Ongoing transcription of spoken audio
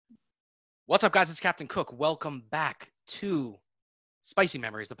What's up, guys? It's Captain Cook. Welcome back to Spicy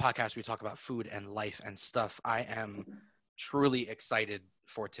Memories, the podcast where we talk about food and life and stuff. I am truly excited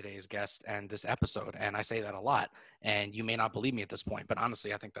for today's guest and this episode, and I say that a lot, and you may not believe me at this point, but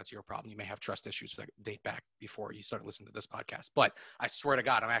honestly, I think that's your problem. You may have trust issues that date back before you started listening to this podcast, but I swear to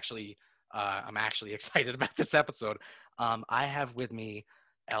God, I'm actually excited about this episode. I have with me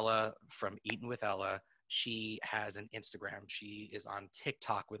Ella from Eatin' with Ella. She has an Instagram. She is on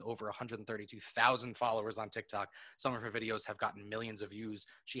TikTok with over 132,000 followers on TikTok. Some of her videos have gotten millions of views.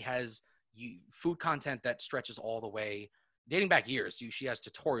 She has food content that stretches all the way, dating back years. She has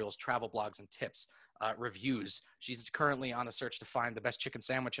tutorials, travel blogs, and tips, reviews. She's currently on a search to find the best chicken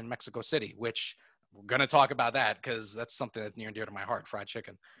sandwich in Mexico City, which we're going to talk about that because that's something that's near and dear to my heart, fried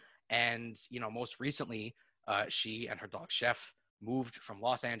chicken. And, most recently, she and her dog Chef moved from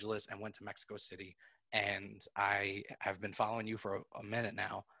Los Angeles and went to Mexico City. And I have been following you for a minute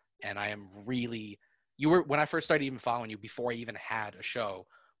now, and I am really, when I first started even following you, before I even had a show,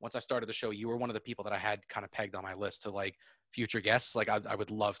 once I started the show, you were one of the people that I had kind of pegged on my list to like future guests. Like I would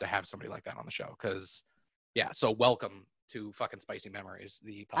love to have somebody like that on the show. Cause so welcome to fucking Spicy Memories,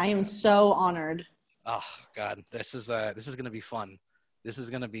 the podcast. I am so honored. Oh God, this is going to be fun. This is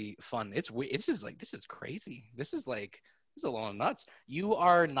going to be fun. This is crazy. This is a little nuts. You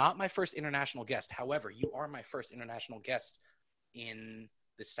are not my first international guest. However, you are my first international guest in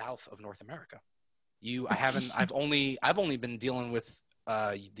the South of North America. I've only been dealing with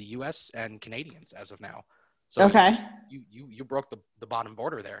the US and Canadians as of now. So okay. You broke the bottom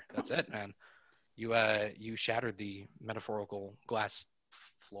border there. That's it, man. You shattered the metaphorical glass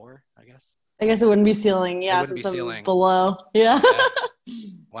floor, I guess. I guess it wouldn't be ceiling. Yeah, since I'm below. Yeah.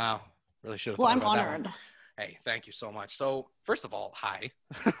 Wow. Really should have. Well, I'm honored. Hey, thank you so much. So, first of all, hi.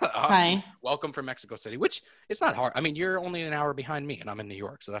 Hi. Welcome from Mexico City, which it's not hard. I mean, you're only an hour behind me, and I'm in New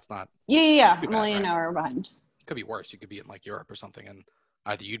York, so that's not. Yeah. I'm only an hour behind. Could be worse. You could be in like Europe or something, and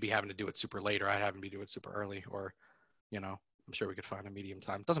either you'd be having to do it super late, or I'd have to do it super early, or, I'm sure we could find a medium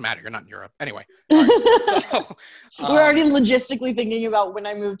time. Doesn't matter. You're not in Europe. Anyway. Right, we're already logistically thinking about when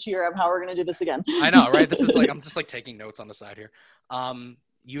I move to Europe, how we're going to do this again. I know, right? This is like, I'm just like taking notes on the side here.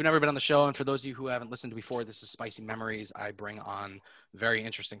 You've never been on the show, and for those of you who haven't listened before, this is Spicy Memories. I bring on very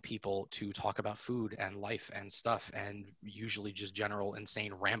interesting people to talk about food and life and stuff, and usually just general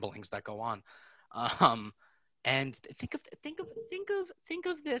insane ramblings that go on. And think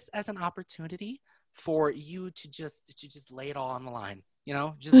of this as an opportunity for you to just lay it all on the line,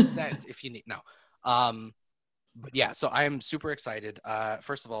 just that if you need. No, but yeah. So I am super excited.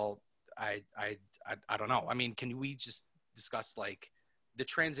 First of all, I don't know. I mean, can we just discuss like the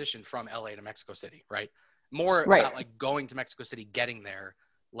transition from LA to Mexico City, right? More about like going to Mexico City, getting there.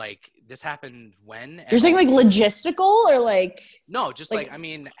 Like this happened when? You're saying like logistical or like? No, just like I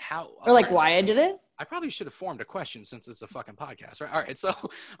mean, how? Or like why I did it? I probably should have formed a question since it's a fucking podcast, right? All right, so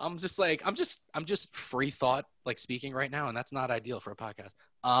I'm just free thought like speaking right now, and that's not ideal for a podcast.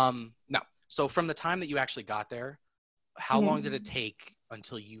 No. So from the time that you actually got there, how long did it take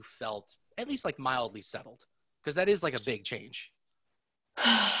until you felt at least like mildly settled? Because that is like a big change.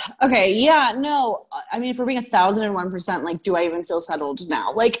 Okay. Yeah. No. I mean, if we're being 1,001%, like, do I even feel settled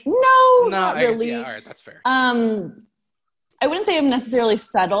now? Like, no, not really. Yeah. All right. That's fair. I wouldn't say I'm necessarily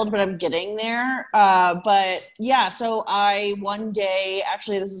settled, but I'm getting there. But yeah. So one day,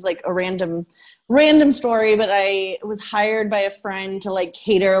 actually, this is like a random story, but I was hired by a friend to like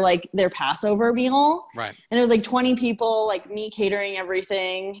cater like their Passover meal. Right. And it was like 20 people, like me catering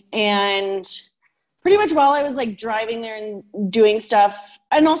everything. And pretty much while I was like driving there and doing stuff,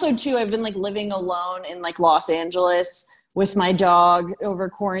 and also too, I've been like living alone in like Los Angeles with my dog over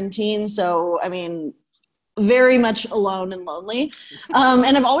quarantine. So, I mean, very much alone and lonely.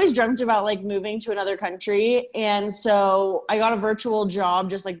 And I've always dreamt about like moving to another country. And so I got a virtual job,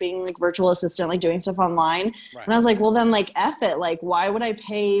 just like being like virtual assistant, like doing stuff online. Right. And I was like, well then like, F it. Like, why would I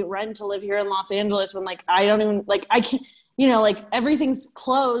pay rent to live here in Los Angeles when like, I don't even like, I can't, like everything's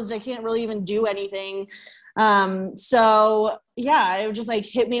closed. I can't really even do anything. So yeah, it just like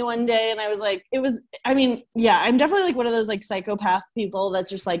hit me one day and I was like, I'm definitely like one of those like psychopath people that's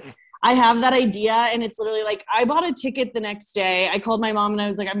just like, I have that idea and it's literally like, I bought a ticket the next day. I called my mom and I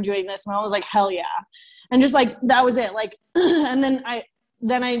was like, I'm doing this. My mom was like, hell yeah. And just like, that was it. Like, and then I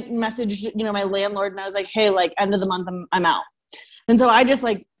messaged, my landlord and I was like, hey, like end of the month, I'm out. And so I just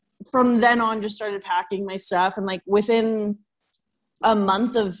like, from then on just started packing my stuff. And like within a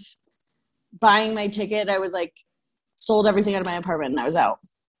month of buying my ticket, I was like sold everything out of my apartment and I was out.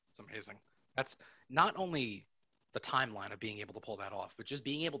 That's amazing. That's not only the timeline of being able to pull that off, but just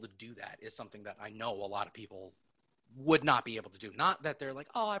being able to do that is something that I know a lot of people would not be able to do. Not that they're like,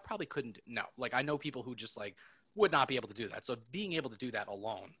 oh, I probably couldn't. No, like I know people who just like would not be able to do that. So being able to do that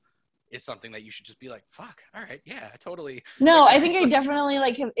alone is something that you should just be like, fuck, all right, yeah, I totally. No, Like, I think I definitely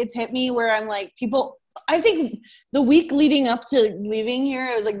like it's hit me where I'm like people. I think the week leading up to leaving here,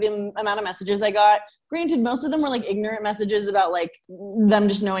 it was like the amount of messages I got. Granted, most of them were like ignorant messages about like them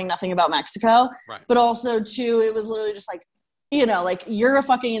just knowing nothing about Mexico. Right. But also too, it was literally just like, you know, like you're a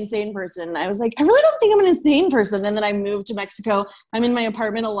fucking insane person. I was like, I really don't think I'm an insane person. And then I moved to Mexico. I'm in my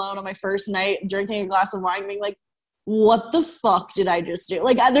apartment alone on my first night, drinking a glass of wine, being like, what the fuck did I just do?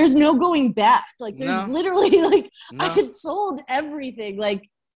 Like, there's no going back. Like, there's literally like, I had sold everything. Like,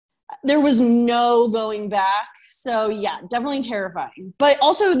 there was no going back. So yeah, definitely terrifying. But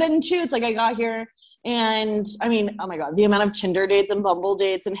also then too, it's like I got here and I mean, oh my God, the amount of Tinder dates and Bumble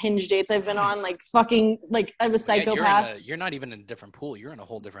dates and Hinge dates I've been on, like fucking, like I'm a psychopath. You're not even in a different pool. You're in a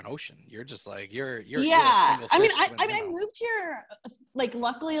whole different ocean. You're just like, you're yeah. I mean, I moved here, like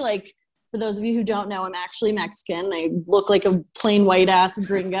luckily, like for those of you who don't know, I'm actually Mexican. I look like a plain white ass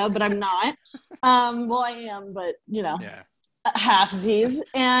gringa, but I'm not. Well, I am, but you know. Yeah. Halfsies,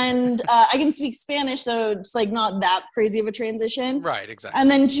 and I can speak Spanish, so it's like not that crazy of a transition. Right, exactly. And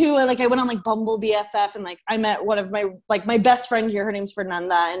then too, like I went on like Bumble BFF, and like I met one of my best friend here. Her name's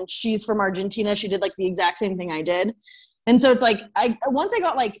Fernanda, and she's from Argentina. She did like the exact same thing I did, and so it's like once I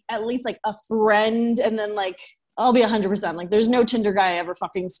got like at least like a friend, and then like I'll be 100% like there's no Tinder guy I ever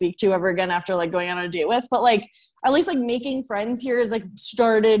fucking speak to ever again after like going on a date with, but like at least like making friends here is like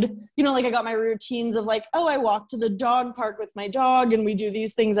started, you know, like I got my routines of like, oh, I walk to the dog park with my dog and we do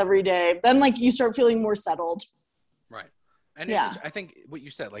these things every day. Then like you start feeling more settled. Right. And yeah. I think what you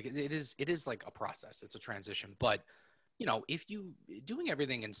said, like it is like a process. It's a transition. But, you know, if you doing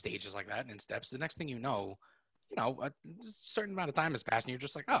everything in stages like that and in steps, the next thing you know, a certain amount of time has passed and you're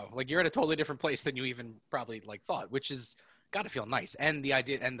just like, oh, like you're at a totally different place than you even probably like thought, which is got to feel nice. And the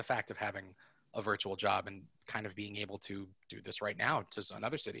idea and the fact of having a virtual job and kind of being able to do this right now to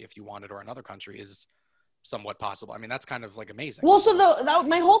another city if you wanted or another country is somewhat possible. I mean, that's kind of like amazing. Well, so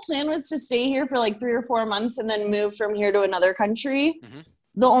my whole plan was to stay here for like 3 or 4 months and then move from here to another country. Mm-hmm.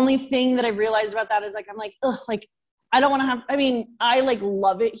 The only thing that I realized about that is like, I'm like, ugh, like I don't want to have, I mean, I like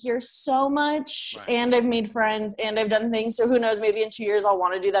love it here so much and I've made friends and I've done things. So who knows, maybe in 2 years I'll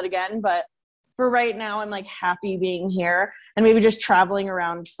want to do that again. But for right now, I'm like happy being here and maybe just traveling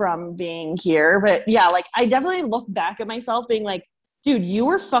around from being here. But yeah, like I definitely look back at myself being like, dude, you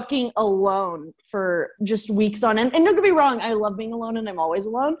were fucking alone for just weeks on end. And don't get me wrong, I love being alone and I'm always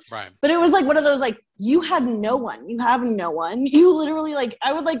alone. Right. But it was like one of those like, you had no one. You have no one. You literally like,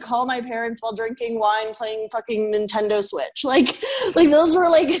 I would like call my parents while drinking wine, playing fucking Nintendo Switch. Like those were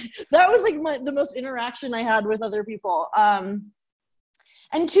like, that was like the most interaction I had with other people.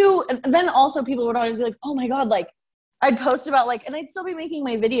 And two, and then also people would always be like, oh my God, like I'd post about like, and I'd still be making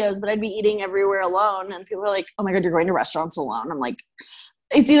my videos, but I'd be eating everywhere alone. And people were like, oh my God, you're going to restaurants alone. I'm like,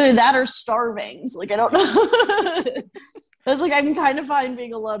 it's either that or starving. So like, I don't know. It's like, I'm kind of fine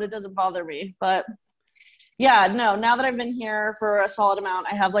being alone. It doesn't bother me. But yeah, no, now that I've been here for a solid amount,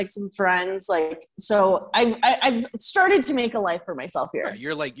 I have like some friends, like, so I've started to make a life for myself here. Right.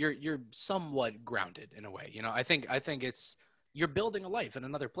 You're like, you're somewhat grounded in a way, you know. I think it's, you're building a life in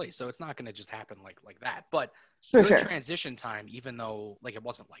another place. So it's not going to just happen like that. But for sure, transition time, even though like it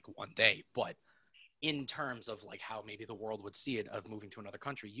wasn't like one day, but in terms of like how maybe the world would see it of moving to another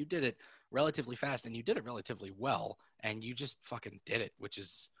country, you did it relatively fast and you did it relatively well. And you just fucking did it, which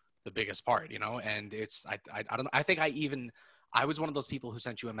is the biggest part, you know? And it's, I don't know. I think I was one of those people who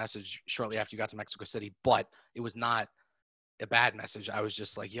sent you a message shortly after you got to Mexico City, but it was not a bad message. I was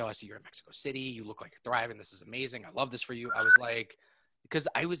just like, yo, I see you're in Mexico City. You look like you're thriving. This is amazing. I love this for you. I was like, because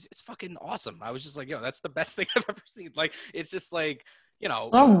it's fucking awesome. I was just like, yo, that's the best thing I've ever seen. Like, it's just like, you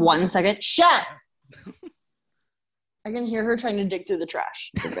know. Oh, 1 second. Chef! I can hear her trying to dig through the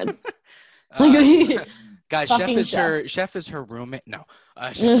trash. You're good. Guys, Chef is her roommate. No.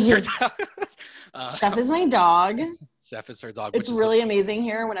 Chef is her dog. Chef is my dog. Chef is her dog. It's really amazing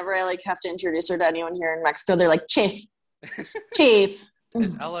here. Whenever I like have to introduce her to anyone here in Mexico, they're like, Chief. Chief.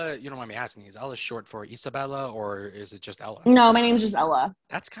 Is Ella, you don't mind me asking, is Ella short for Isabella or is it just Ella? No, my name's just Ella.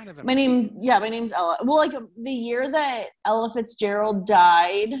 That's kind of my name's Ella. Well, like the year that Ella Fitzgerald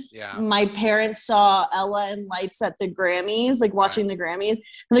died, my parents saw Ella in lights at the Grammys, like watching the Grammys.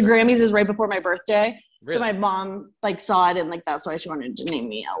 And the Grammys is right before my birthday. Really? So my mom like saw it and like that's why she wanted to name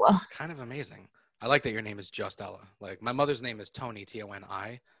me Ella. Kind of amazing. I like that your name is just Ella. Like my mother's name is Toni,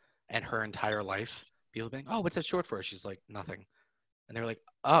 Toni, and her entire life, people being, oh, what's that short for? She's like, nothing. And they were like,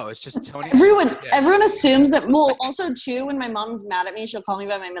 oh, it's just Tony. Everyone assumes that. Well, also too, when my mom's mad at me, she'll call me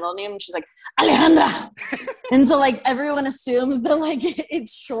by my middle name, and she's like, Alejandra. And so like everyone assumes that like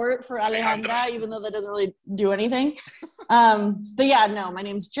it's short for Alejandra, even though that doesn't really do anything. But yeah, no, my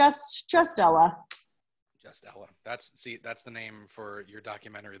name's just Ella. Just Ella. That's the name for your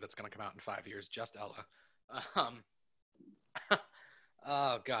documentary that's going to come out in 5 years. Just Ella.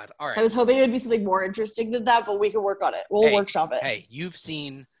 Oh God! All right. I was hoping it would be something more interesting than that, but we can work on it. We'll workshop it. Hey, you've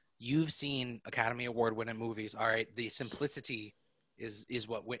seen Academy Award winning movies. All right, the simplicity is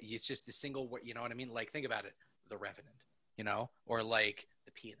what it's just the single. You know what I mean? Like think about it, The Revenant, you know, or like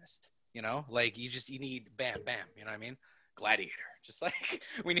The Pianist, you know, like you need bam, bam. You know what I mean? Gladiator. Just like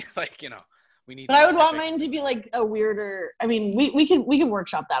we need, like we need. But I would want mine to be like a weirder. I mean, we can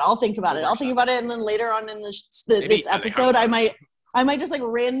workshop that. I'll think about it. I'll think about it, and then later on in this episode, I might just like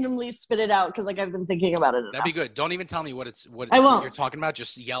randomly spit it out because like I've been thinking about it enough. That'd be good. Don't even tell me what you're talking about.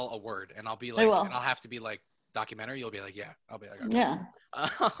 Just yell a word, and I'll be like, and I'll have to be like documentary. You'll be like, yeah. I'll be like, okay. Yeah.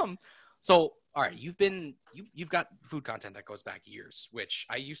 So all right, you've got food content that goes back years, which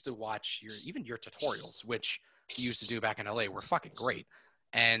I used to watch your tutorials, which you used to do back in LA, were fucking great,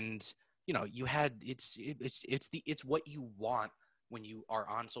 and you know you had it's what you want when you are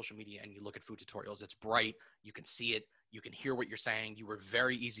on social media and you look at food tutorials. It's bright, you can see it. You can hear what you're saying. You were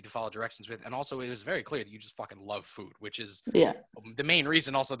very easy to follow directions with. And also it was very clear that you just fucking love food, which is the main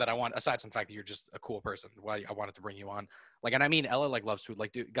reason also that I want, aside from the fact that you're just a cool person, why I wanted to bring you on. Like, and I mean, Ella like loves food.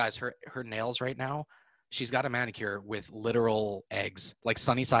 Like, dude, guys, her nails right now, she's got a manicure with literal eggs, like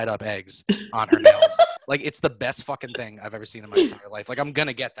sunny side up eggs on her nails. Like, it's the best fucking thing I've ever seen in my entire life. Like, I'm going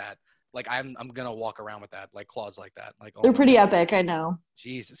to get that. Like, I'm going to walk around with that, like claws like that. Like, they're pretty epic. I know.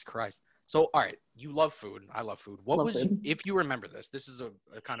 Jesus Christ. So, all right, you love food. I love food. If you remember this is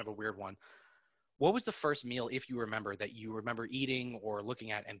a kind of a weird one. What was the first meal, if you remember, that you remember eating or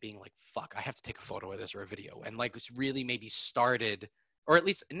looking at and being like, fuck, I have to take a photo of this or a video, and like really maybe started, or at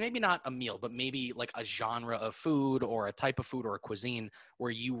least maybe not a meal, but maybe like a genre of food or a type of food or a cuisine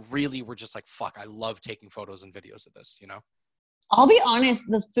where you really were just like, fuck, I love taking photos and videos of this, you know? I'll be honest,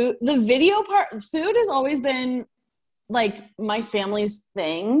 the video part, food has always been like my family's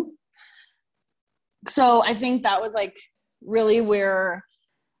thing. So I think that was like really where,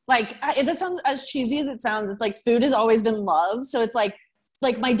 like, if it sounds as cheesy as it sounds, it's like food has always been love. So it's like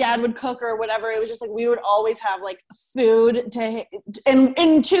my dad would cook or whatever. It was just like we would always have like food to,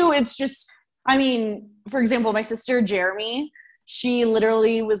 and two, it's just, I mean, for example, my sister Jeremy, she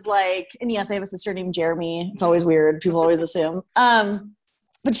literally was like, and yes, I have a sister named Jeremy. It's always weird. People always assume.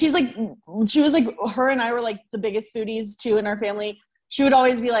 But she was like, her and I were like the biggest foodies too in our family. She would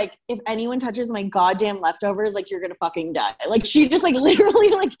always be like, if anyone touches my goddamn leftovers, like, you're going to fucking die. Like, she just, like,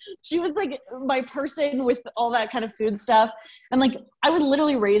 literally, like, she was, like, my person with all that kind of food stuff. And, like, I was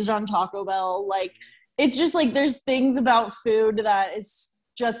literally raised on Taco Bell. Like, it's just, like, there's things about food that is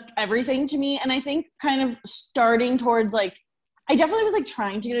just everything to me. And I think kind of starting towards, like, I definitely was, like,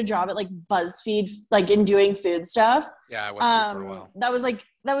 trying to get a job at, like, BuzzFeed, like, in doing food stuff. Yeah, I was for a while.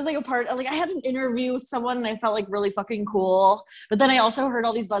 That was like a part of, like, I had an interview with someone and I felt like really fucking cool. But then I also heard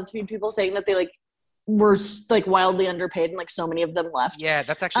all these BuzzFeed people saying that they like were like wildly underpaid and like so many of them left. Yeah,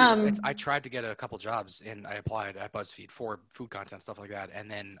 that's actually, I tried to get a couple jobs and I applied at BuzzFeed for food content, stuff like that. And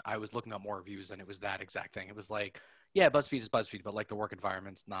then I was looking up more reviews and it was that exact thing. It was like, yeah, BuzzFeed is BuzzFeed, but like the work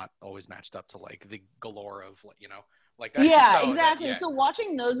environment's not always matched up to like the galore of, you know, like that. Yeah, exactly. So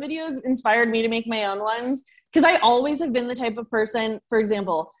watching those videos inspired me to make my own ones. Because I always have been the type of person, for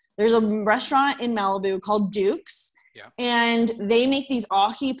example, there's a restaurant in Malibu called Duke's. Yeah. And they make these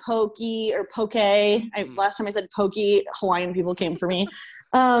ahi poke or poke. Last time I said poke, Hawaiian people came for me.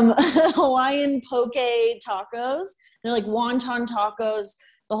 Hawaiian poke tacos. They're like wonton tacos,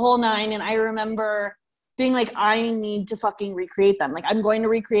 the whole nine. And I remember being like, I need to fucking recreate them. Like, I'm going to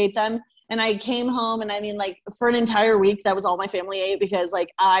recreate them. And I came home and I mean, like, for an entire week, that was all my family ate because, like,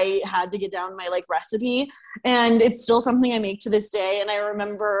 I had to get down my, like, recipe. And it's still something I make to this day. And I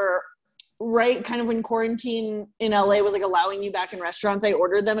remember right kind of when quarantine in LA was, like, allowing you back in restaurants, I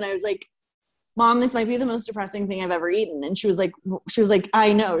ordered them and I was like, Mom, this might be the most depressing thing I've ever eaten. And she was like,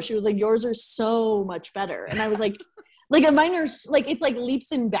 I know. She was like, yours are so much better. And I was like, like mine are like, it's like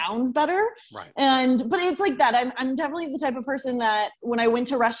leaps and bounds better. Right. But it's like that. I'm definitely the type of person that when I went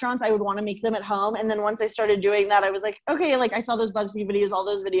to restaurants, I would want to make them at home. And then once I started doing that, I was like, okay, like I saw those BuzzFeed videos, all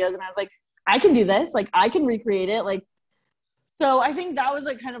those videos. And I was like, I can do this. Like I can recreate it. Like, so I think that was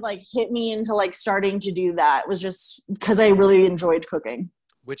like kind of like hit me into like starting to do that. It was just because I really enjoyed cooking.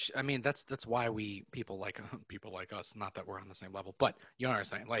 Which, I mean, that's why people like us, not that we're on the same level, but you know what I'm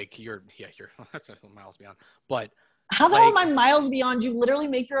saying? Like you're that's miles beyond, but How the hell am I miles beyond you? Literally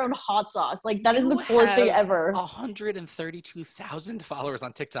make your own hot sauce. Like, that is the coolest thing ever. 132,000 followers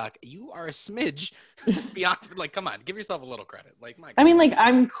on TikTok. You are a smidge beyond. Like, come on, give yourself a little credit. Like, my God. I mean, like,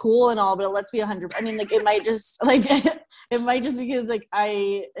 I'm cool and all, but let's be 100. I mean, like, it might just like it might just because like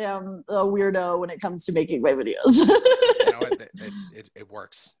I am a weirdo when it comes to making my videos. You know, it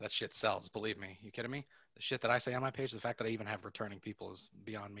works. That shit sells. Believe me. You kidding me? The shit that I say on my page, the fact that I even have returning people is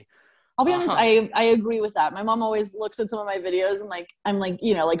beyond me. I'll be honest, I agree with that. My mom always looks at some of my videos and like, I'm like,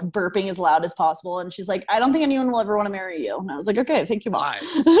 you know, like burping as loud as possible. And she's like, I don't think anyone will ever want to marry you. And I was like, okay, thank you, Mom. Lies.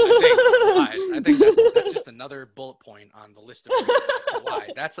 I think that's just another bullet point on the list of reasons why.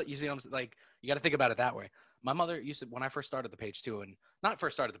 That's like, you see, like, you got to think about it that way. My mother used to, when I first started the page too, and not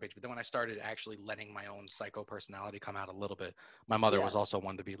first started the page, but then when I started actually letting my own psycho personality come out a little bit, my mother was also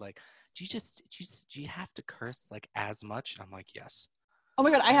one to be like, do you have to curse like as much? I'm like, yes. Oh my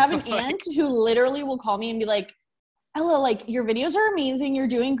God, I have an aunt who literally will call me and be like, Ella, like, your videos are amazing. You're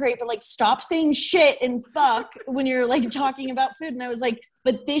doing great, but like, stop saying shit and fuck when you're like talking about food. And I was like,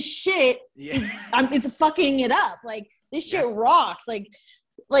 but this shit is, it's fucking it up. Like, this shit rocks.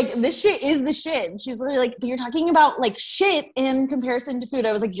 Like this shit is the shit. And she's literally like, but you're talking about like shit in comparison to food.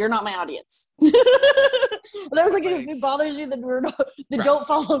 I was like, you're not my audience. And I was like, if it bothers you, then don't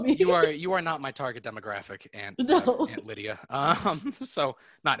follow me. You are not my target demographic, Aunt Lydia. So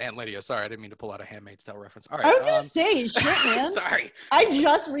not Aunt Lydia. Sorry, I didn't mean to pull out a Handmaid's Tale reference. All right. I was gonna say shit, man. Sorry. I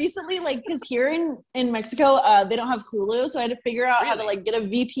just recently, like, because here in Mexico, they don't have Hulu, so I had to figure out how to like get a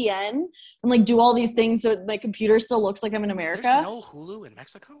VPN and like do all these things so my computer still looks like I'm in America. There's no Hulu in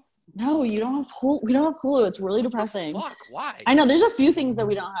Mexico? No, you don't have Hulu. We don't have Hulu. It's really depressing. Fuck, why? I know there's a few things that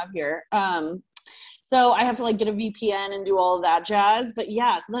we don't have here. So I have to like get a VPN and do all of that jazz. But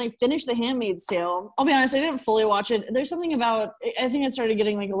yeah, so then I finished The Handmaid's Tale. I'll be honest, I didn't fully watch it. There's something about, I think it started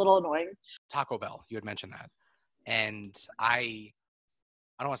getting like a little annoying. Taco Bell, you had mentioned that. And I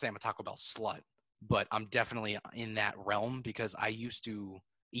don't want to say I'm a Taco Bell slut, but I'm definitely in that realm because it used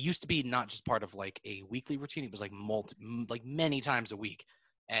to be not just part of like a weekly routine. It was like many times a week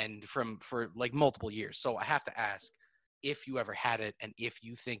and for like multiple years. So I have to ask, if you ever had it, and if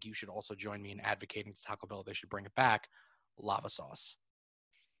you think you should also join me in advocating to Taco Bell, they should bring it back, lava sauce.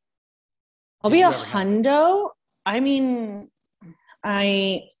 I'll be a hundo. I mean,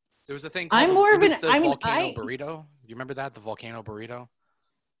 there was a thing called volcano burrito. You remember that? The volcano burrito?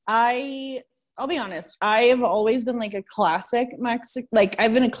 I'll be honest. I've always been like a classic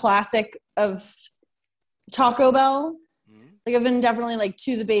I've been a classic of Taco Bell. Like I've been definitely like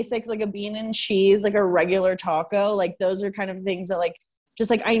to the basics, like a bean and cheese, like a regular taco. Like those are kind of things that like, just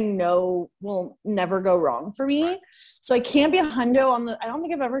like I know will never go wrong for me. So I can't be a hundo I don't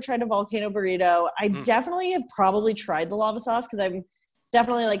think I've ever tried a volcano burrito. I definitely have probably tried the lava sauce because I'm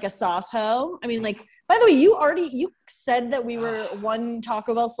definitely like a sauce hoe. I mean, like, by the way, you said that we were one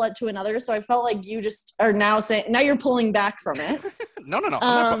Taco Bell slut to another. So I felt like you just are now you're pulling back from it. No.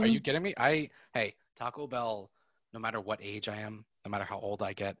 Are you kidding me? Hey, Taco Bell, no matter what age I am, no matter how old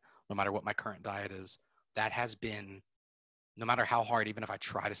I get, no matter what my current diet is, that has been, no matter how hard, even if I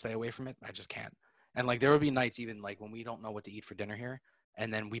try to stay away from it, I just can't. And like, there will be nights even like when we don't know what to eat for dinner here.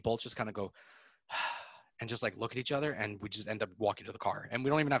 And then we both just kind of go and just like look at each other and we just end up walking to the car and we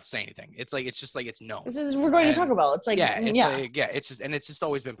don't even have to say anything. It's just no. We're going to Taco Bell. It's like, it's just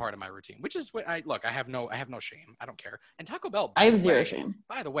always been part of my routine, which is what I have no shame. I don't care. And Taco Bell, I have zero shame.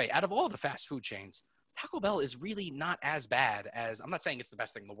 By the way, out of all the fast food chains, Taco Bell is really not as bad as, I'm not saying it's the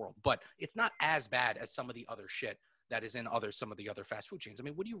best thing in the world, but it's not as bad as some of the other shit that is in some of the other fast food chains. I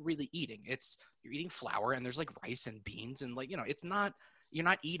mean, what are you really eating? You're eating flour and there's like rice and beans and like, you know, you're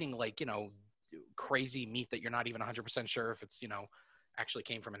not eating like, you know, crazy meat that you're not even 100% sure if it's, you know, actually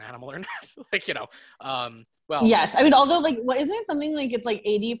came from an animal or not. Like, you know, well, yes. I mean, although like, what isn't it something like it's like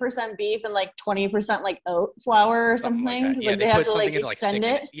 80% beef and like 20% like oat flour or something? Because like they have to like extend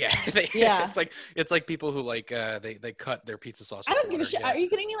it. Yeah. It's like people who like they cut their pizza sauce. I don't give a shit. Are you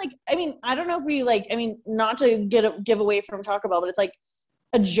kidding me? Like, I mean, I don't know if we like. I mean, not to give away from Taco Bell, but it's like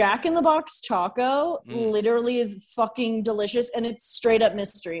a Jack in the Box taco literally is fucking delicious, and it's straight up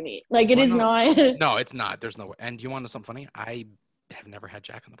mystery meat. Like it is not. No, it's not. There's no way. And you want to know something funny? I have never had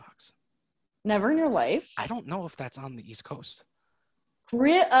Jack in the Box. Never in your life? I don't know if that's on the East Coast.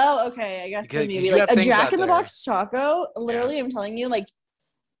 Oh, okay. I guess maybe like a Jack in the Box taco. Literally, I'm telling you, like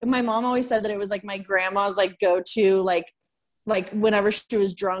my mom always said that it was like my grandma's like go-to, like whenever she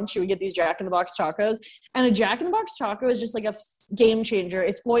was drunk, she would get these Jack in the Box tacos. And a Jack in the Box taco is just like a game changer.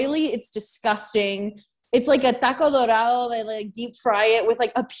 It's oily. It's disgusting. It's like a taco dorado. They like deep fry it with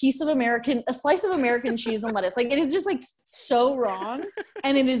like a slice of American cheese and lettuce. Like it is just like so wrong,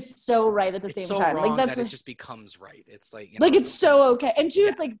 and it is so right at the same so time. Wrong Like that's that it just becomes right. It's like, like it's so okay. And two,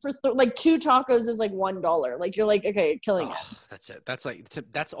 it's like for like 2 tacos is like $1. Like you're like, okay, you're killing it. That's it. That's like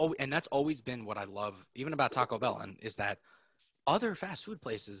that's always been what I love even about Taco Bell, and is that other fast food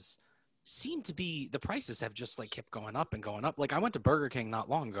places seem to be, the prices have just like kept going up and going up. Like I went to Burger King not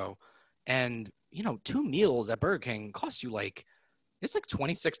long ago, and 2 meals at Burger King cost you like, it's like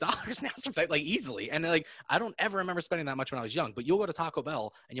 $26 now sometimes, like easily. And like, I don't ever remember spending that much when I was young, but you'll go to Taco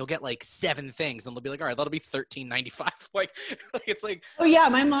Bell and you'll get like 7 things and they'll be like, all right, that'll be $13.95. Like it's like, oh yeah.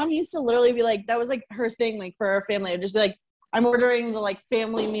 My mom used to literally be like, that was like her thing. Like for our family, it'd just be like, I'm ordering the like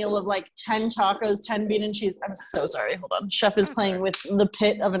family meal of like 10 tacos, 10 bean and cheese. I'm so sorry. Hold on. Chef is playing with the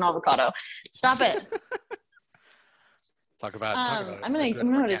pit of an avocado. Stop it. Talk about it. I'm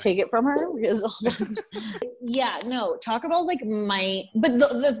gonna take it from her because yeah, no, Taco Bell's like but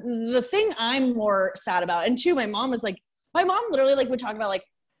the thing I'm more sad about, and two, my mom literally like would talk about like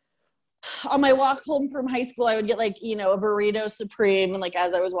on my walk home from high school, I would get like, a burrito supreme, and like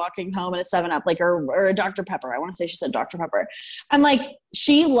as I was walking home, and a 7-Up, like or a Dr. Pepper. I want to say she said Dr. Pepper. And like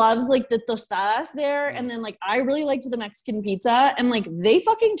she loves like the tostadas there, and then like I really liked the Mexican pizza, and like they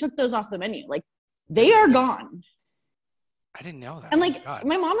fucking took those off the menu. Like they are gone. I didn't know that. And like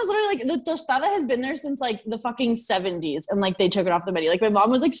my mom was literally like, the tostada has been there since like the fucking 70s, and like they took it off the menu. Like my mom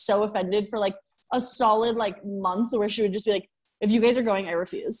was like so offended for like a solid like month, where she would just be like, if you guys are going, I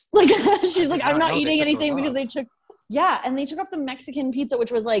refuse. Like she's like, I'm not eating anything because they took off the Mexican pizza,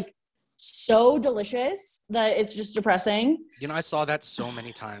 which was like so delicious that it's just depressing. I saw that so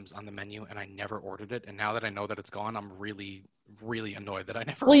many times on the menu and I never ordered it. And now that I know that it's gone, I'm really, really annoyed that I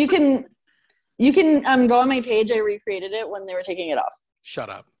never. Well, you can go on my page. I recreated it when they were taking it off. Shut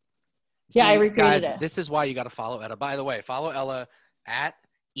up. Yeah, I recreated it. This is why you got to follow Ella. By the way, follow Ella at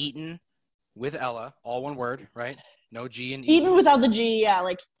Eaten with Ella, all one word, right? No G and E. Even without the G, yeah,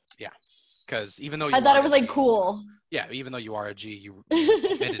 like. Yeah, because even though I thought it was like cool. Yeah, even though you are a G, you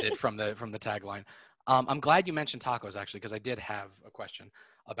omitted it from the tagline. I'm glad you mentioned tacos actually, because I did have a question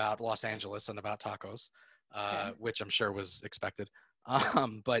about Los Angeles and about tacos, which I'm sure was expected.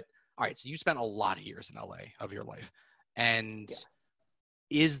 But all right, so you spent a lot of years in LA of your life, and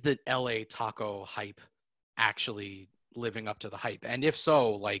is the LA taco hype actually living up to the hype? And if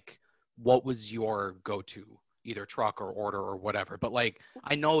so, like, what was your go-to? Either truck or order or whatever, but like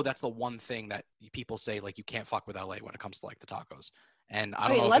I know that's the one thing that people say, like you can't fuck with LA when it comes to like the tacos. And I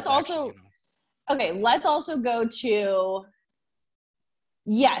don't know. Let's also go to,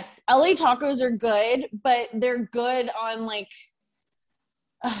 yes, LA tacos are good, but they're good on like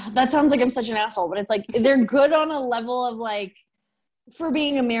that sounds like I'm such an asshole, but it's like they're good on a level of like for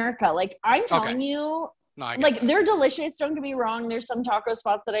being America. Like I'm telling you. No, like they're delicious. Don't get me wrong. There's some taco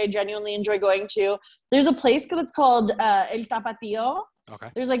spots that I genuinely enjoy going to. There's a place that's called El Tapatio. Okay.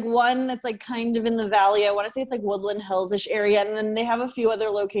 There's like one that's like kind of in the valley. I want to say it's like Woodland Hills-ish area. And then they have a few other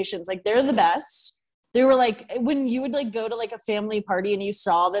locations. Like they're the best. They were like, when you would like go to like a family party and you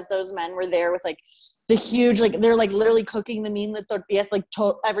saw that those men were there with like the huge, like they're like literally cooking the meat, the tortillas, like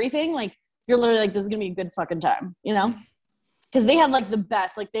everything. Like you're literally like, this is going to be a good fucking time, Because they had like the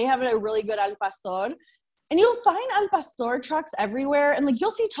best. Like they have a really good al pastor. And you'll find al pastor trucks everywhere, and like you'll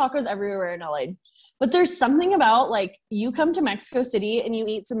see tacos everywhere in LA. But there's something about like you come to Mexico City and you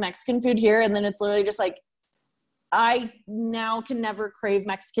eat some Mexican food here, and then it's literally just like I now can never crave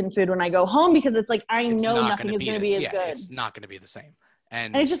Mexican food when I go home, because it's like I know nothing is going to be as good. It's not going to be the same,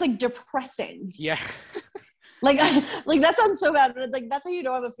 and it's just like depressing. Yeah. Like that sounds so bad, but like that's how you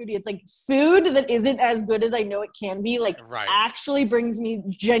know I'm a foodie. It's like food that isn't as good as I know it can be, like actually brings me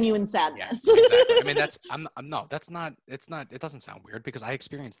genuine sadness. Yeah, exactly. I mean, it doesn't sound weird because I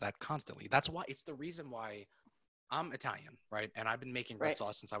experience that constantly. That's why it's the reason why I'm Italian, right? And I've been making red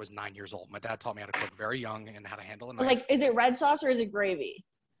sauce since I was 9 years old. My dad taught me how to cook very young and how to handle a knife. Like, is it red sauce or is it gravy?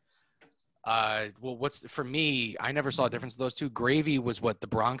 Well, for me, I never saw a difference in those two. Gravy was what the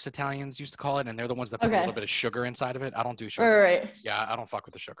Bronx Italians used to call it, and they're the ones that put a little bit of sugar inside of it. I don't do sugar. Right. Yeah, I don't fuck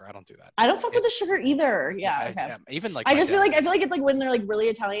with the sugar. I don't do that. I don't fuck with the sugar either. Yeah. Okay. Even like I feel like it's like when they're like really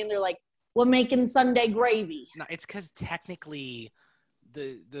Italian, they're like, we're making Sunday gravy. No, it's because technically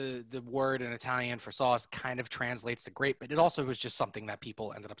the word in Italian for sauce kind of translates to grape, but it also was just something that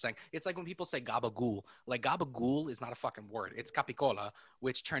people ended up saying. It's like when people say gabagool. Like gabagool is not a fucking word. It's capicola,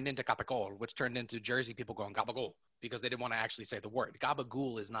 which turned into capicol, which turned into Jersey people going gabagool because they didn't want to actually say the word.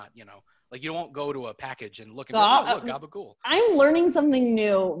 Gabagool is not, like you won't go to a package and look and go, look, gabagool. I'm learning something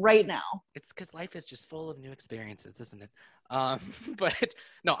new right now. It's because life is just full of new experiences, isn't it? But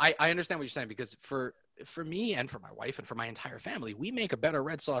no, I understand what you're saying because for me and for my wife and for my entire family, we make a better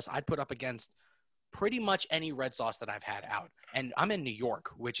red sauce I'd put up against pretty much any red sauce that I've had out. And I'm in New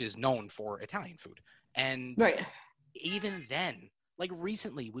York, which is known for Italian food. And Right. even then, like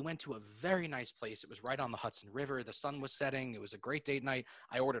recently, we went to a very nice place. It was right on the Hudson River. The sun was setting. It was a great date night.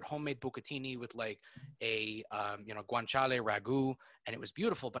 I ordered homemade bucatini with like a, guanciale ragu, and it was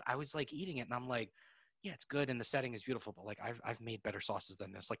beautiful. But I was like eating it, and I'm like, yeah, it's good, and the setting is beautiful. But like, I've made better sauces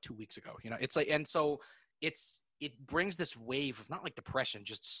than this like 2 weeks ago. It's like, and so it brings this wave of not like depression,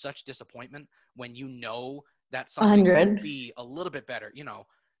 just such disappointment when you know that something 100. could be a little bit better,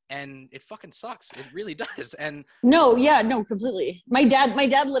 and it fucking sucks. It really does. And No, yeah, no, completely. My dad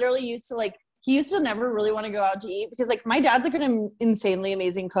literally used to like, he used to never really want to go out to eat because like my dad's like an insanely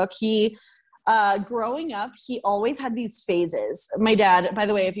amazing cook. He, growing up, he always had these phases. My dad, by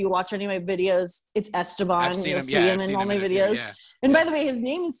the way, if you watch any of my videos, it's Esteban. You'll see him in all my videos. And by the way, his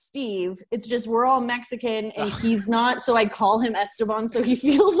name is Steve. It's just, we're all Mexican and he's not. So I call him Esteban. So he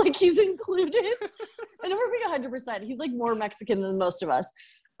feels like he's included. And if we're being 100%, he's like more Mexican than most of us.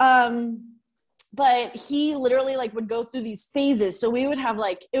 But he literally like would go through these phases. So we would have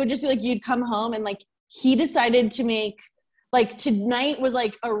like, it would just be like, you'd come home and like, he decided to make like tonight was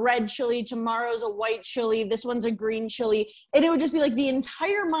like a red chili, tomorrow's a white chili, this one's a green chili. And it would just be like the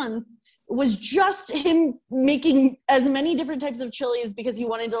entire month was just him making as many different types of chilies because he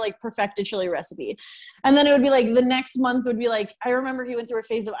wanted to like perfect a chili recipe. And then it would be like the next month would be like, I remember he went through a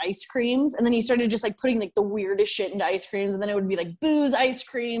phase of ice creams and then he started just like putting like the weirdest shit into ice creams. And then it would be like booze ice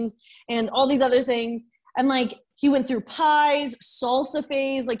creams and all these other things. And like he went through pies, salsa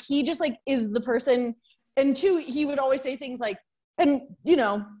phase. Like he just like is the person. And two, he would always say things like, and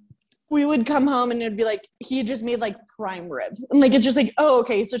we would come home and it'd be like, he had just made like prime rib. And like, it's just like, oh,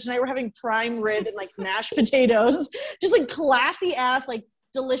 okay. So tonight we're having prime rib and like mashed potatoes, just like classy ass, like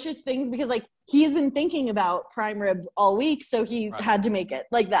delicious things because like he's been thinking about prime rib all week. So he had to make it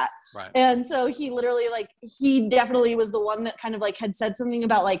like that. Right. And so he literally like, he definitely was the one that kind of like had said something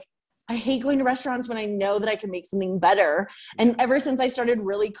about like, I hate going to restaurants when I know that I can make something better. And ever since I started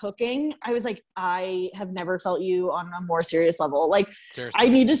really cooking, I was like, I have never felt you on a more serious level. Like, seriously. I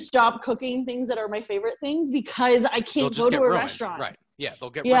need to stop cooking things that are my favorite things because I can't go to a restaurant. Right. Yeah,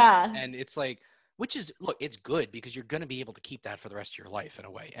 they'll get ruined. And it's like, which is, look, it's good because you're going to be able to keep that for the rest of your life in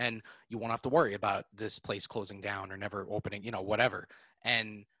a way. And you won't have to worry about this place closing down or never opening, whatever.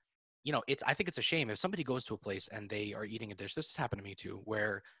 And, I think it's a shame if somebody goes to a place and they are eating a dish. This has happened to me too,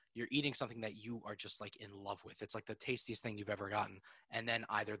 where you're eating something that you are just like in love with. It's like the tastiest thing you've ever gotten. And then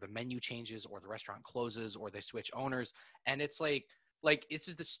either the menu changes or the restaurant closes or they switch owners. And it's like this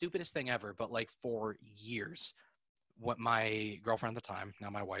is the stupidest thing ever. But like for years, what my girlfriend at the time, now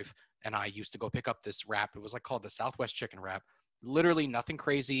my wife, and I used to go pick up this wrap. It was like called the Southwest chicken wrap. Literally nothing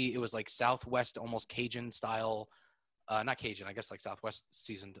crazy. It was like Southwest, almost Cajun style. Not Cajun, I guess like Southwest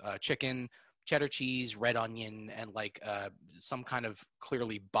seasoned chicken, cheddar cheese, red onion, and like some kind of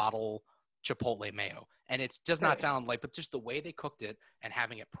clearly bottle Chipotle mayo. And it does not sound like, but just the way they cooked it and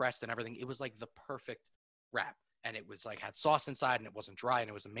having it pressed and everything, it was like the perfect wrap. And it was like had sauce inside and it wasn't dry and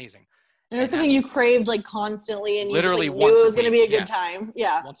it was amazing. And it was something you craved like constantly and you literally just, like, knew it was going to be a good time.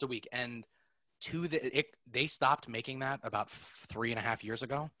 Yeah. Once a week. And they stopped making that about 3.5 years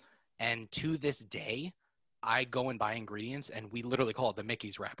ago. And to this day, I go and buy ingredients and we literally call it the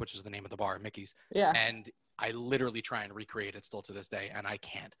Mickey's wrap, which is the name of the bar, Mickey's. Yeah. And I literally try and recreate it still to this day and I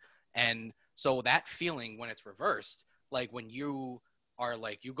can't. And so that feeling when it's reversed, like when you are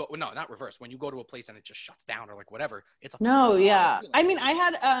like, you go, well, no, not reversed. When you go to a place and it just shuts down or like whatever, it's yeah. I mean, I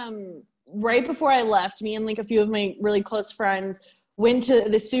had, right before I left, me and like a few of my really close friends went to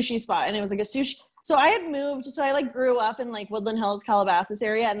the sushi spot and it was like a sushi. So I had moved, so I like grew up in like Woodland Hills, Calabasas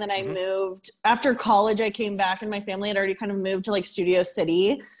area. And then I moved after college, I came back and my family had already kind of moved to like Studio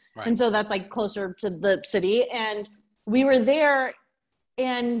City. Right. And so that's like closer to the city. And we were there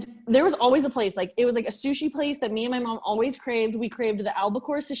and there was always a place, like it was like a sushi place that me and my mom always craved. We craved the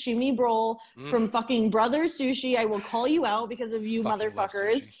albacore sashimi roll from fucking Brothers Sushi. I will call you out because of you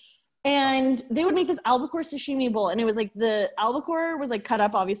motherfuckers. And they would make this albacore sashimi bowl. And it was like the albacore was like cut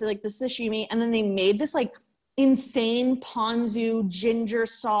up, obviously, like the sashimi. And then they made this like insane ponzu ginger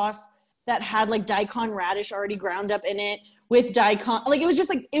sauce that had like daikon radish already ground up in it with daikon. Like it was just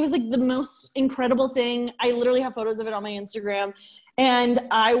like, it was like the most incredible thing. I literally have photos of it on my Instagram. And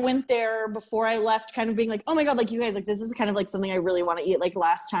I went there before I left kind of being like, oh my God, like you guys, like this is kind of like something I really want to eat like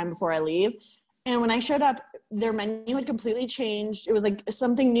last time before I leave. And when I showed up, their menu had completely changed. It was like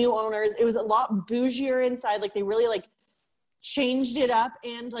something new owners. It was a lot bougier inside. Like they really like changed it up,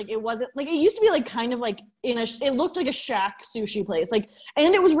 and like it wasn't like, it used to be like kind of like it looked like a shack sushi place, like,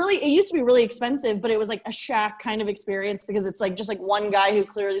 and it used to be really expensive, but it was like a shack kind of experience because it's like just like one guy who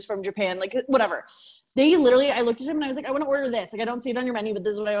clearly is from Japan, like whatever. I looked at him and I was like, I want to order this. Like, I don't see it on your menu, but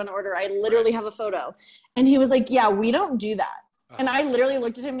this is what I want to order. I literally have a photo. And he was like, yeah, we don't do that. And I literally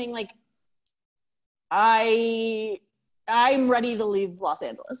looked at him being like, I'm ready to leave Los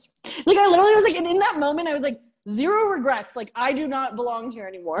Angeles. Like, I literally was like, and in that moment, I was like, zero regrets. Like, I do not belong here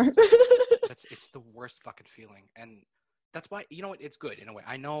anymore. It's the worst fucking feeling. And that's why, you know what, it's good in a way.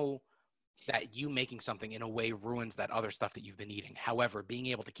 I know that you making something in a way ruins that other stuff that you've been eating. However, being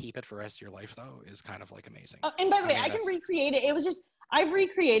able to keep it for the rest of your life, though, is kind of like amazing. And by the way, I can recreate it. It was just, I've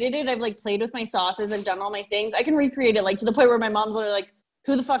recreated it. I've like played with my sauces. I've done all my things. I can recreate it like to the point where my mom's literally like,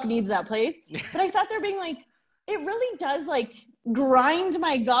 who the fuck needs that place? But I sat there being like, it really does like grind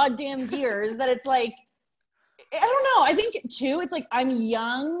my goddamn gears that it's like, I don't know. I think too, it's like I'm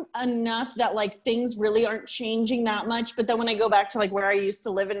young enough that like things really aren't changing that much. But then when I go back to like where I used to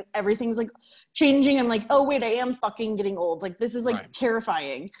live and everything's like changing, I'm like, oh wait, I am fucking getting old. Like this is like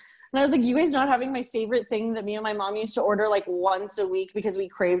terrifying. And I was like, you guys not having my favorite thing that me and my mom used to order like once a week because we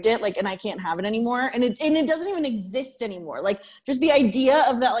craved it, like, and I can't have it anymore. And it doesn't even exist anymore. Like just the idea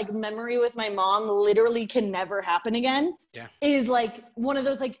of that like memory with my mom literally can never happen again. Yeah. Is like one of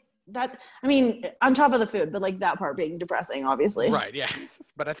those like, that, I mean, on top of the food, but like that part being depressing, obviously. Right, yeah.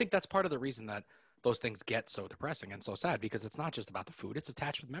 But I think that's part of the reason that those things get so depressing and so sad, because it's not just about the food, it's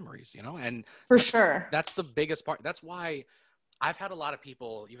attached with memories, you know? And for sure. That's the biggest part. That's why I've had a lot of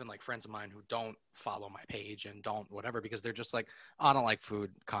people, even like friends of mine, who don't follow my page and don't whatever, because they're just like, oh, I don't like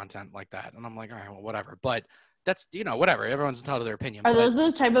food content like that. And I'm like, all right, well, whatever. But that's, you know, whatever. Everyone's entitled to their opinion. Are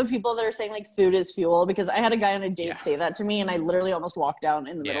those type of people that are saying like food is fuel? Because I had a guy on a date say that to me, and I literally almost walked down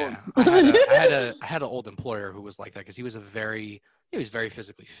in the middle of. I had an old employer who was like that, because he was very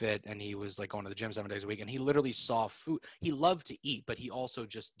physically fit, and he was like going to the gym 7 days a week, and he literally saw food. He loved to eat, but he also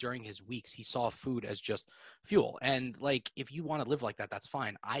just during his weeks he saw food as just fuel. And like, if you want to live like that, that's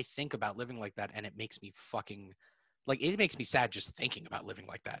fine. I think about living like that, and it makes me fucking. Like, it makes me sad just thinking about living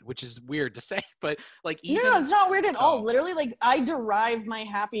like that, which is weird to say, but like, even, no, it's not weird at all. Literally, like, I derive my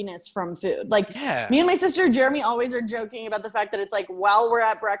happiness from food. Like, me and my sister Jeremy always are joking about the fact that it's like, while we're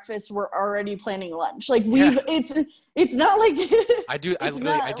at breakfast, we're already planning lunch. Like, it's not like I do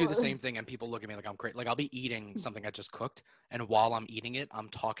the same thing, and people look at me like I'm crazy. Like, I'll be eating something I just cooked, and while I'm eating it, I'm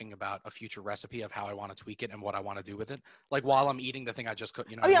talking about a future recipe of how I want to tweak it and what I want to do with it. Like, while I'm eating the thing I just cooked,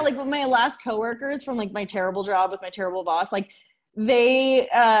 you know. Oh yeah, like with my last coworkers from like my terrible job with my terrible boss, like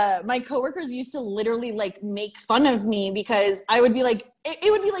my coworkers used to literally like make fun of me because I would be like, it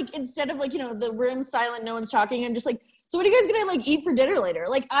would be like, instead of like, you know, the room silent, no one's talking, I'm just like, so what are you guys gonna like eat for dinner later?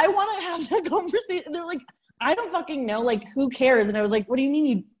 Like, I want to have that conversation. They're like, I don't fucking know. Like, who cares? And I was like, what do you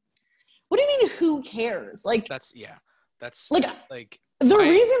mean? Who cares? Like, that's like the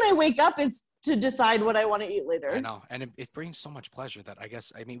reason I wake up is to decide what I want to eat later. I know. And it brings so much pleasure that I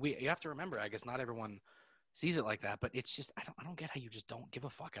guess, I mean, you have to remember, I guess not everyone sees it like that, but it's just, I don't get how you just don't give a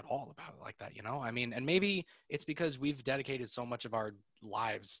fuck at all about it like that. You know, I mean, and maybe it's because we've dedicated so much of our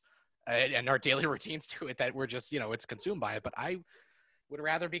lives and our daily routines to it that we're just, you know, it's consumed by it. But I would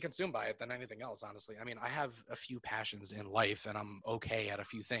rather be consumed by it than anything else, honestly. I mean, I have a few passions in life and I'm okay at a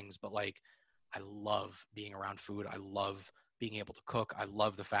few things, but like, I love being around food. I love being able to cook. I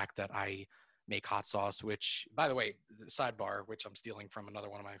love the fact that I make hot sauce, which, by the way, sidebar, which I'm stealing from another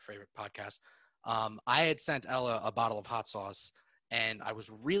one of my favorite podcasts. I had sent Ella a bottle of hot sauce, and I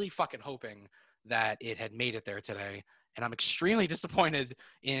was really fucking hoping that it had made it there today. And I'm extremely disappointed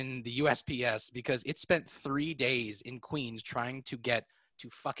in the USPS because it spent 3 days in Queens trying to get to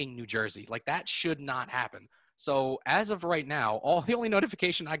fucking New Jersey. Like, that should not happen. So as of right now, the only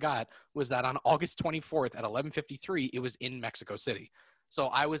notification I got was that on August 24th at 11:53, it was in Mexico City. So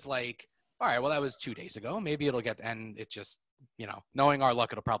I was like, all right, well, that was 2 days ago. Maybe it'll get, and it just, you know, knowing our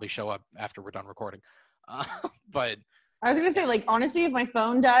luck, it'll probably show up after we're done recording. But I was going to say, like, honestly, if my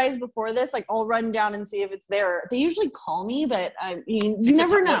phone dies before this, like, I'll run down and see if it's there. They usually call me, but I mean, you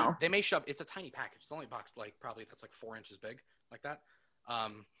never know. They may show up. It's a tiny package. It's only a box, like, probably that's like 4 inches big, like that.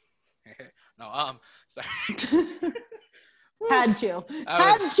 Sorry. Had to.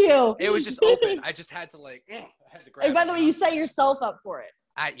 It was just open. I just had to, like, I had to grab and by the way, you set yourself up for it.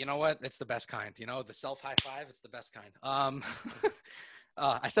 You know what? It's the best kind. You know, the self high five. It's the best kind.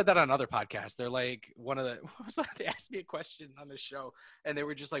 I said that on another podcast. They're like, they asked me a question on this show, and they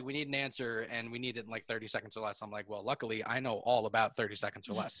were just like, we need an answer, and we need it in like 30 seconds or less. I'm like, well, luckily, I know all about 30 seconds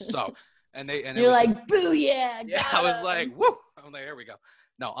or less. So, and you're like, boo, yeah. Yeah, I was like, woo. I'm like, here we go.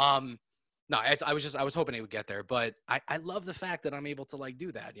 No, No, I was hoping it would get there, but I love the fact that I'm able to like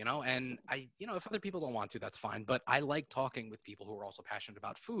do that, you know, and if other people don't want to, that's fine. But I like talking with people who are also passionate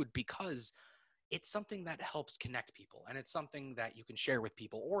about food because it's something that helps connect people, and it's something that you can share with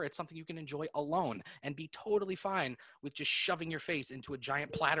people, or it's something you can enjoy alone and be totally fine with just shoving your face into a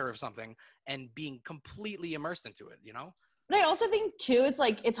giant platter of something and being completely immersed into it, you know? But I also think too, it's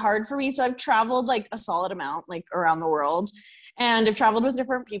like, it's hard for me. So I've traveled like a solid amount, like around the world, and I've traveled with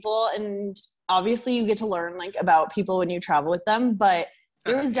different people. And obviously you get to learn like about people when you travel with them. But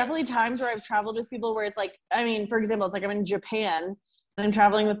there was Yeah. definitely times where I've traveled with people where it's like, I mean, for example, it's like I'm in Japan and I'm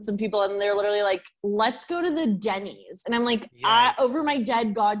traveling with some people and they're literally like, let's go to the Denny's. And I'm like, over Yikes. my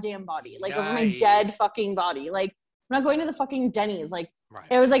dead goddamn body, like over my Yikes. dead fucking body. Like, I'm not going to the fucking Denny's. Like, Right.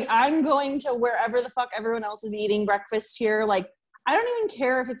 it was like, I'm going to wherever the fuck everyone else is eating breakfast here. Like, I don't even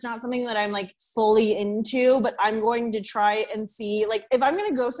care if it's not something that I'm like fully into, but I'm going to try and see. Like, if I'm going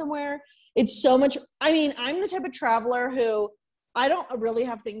to go somewhere, it's so much. I mean, I'm the type of traveler who I don't really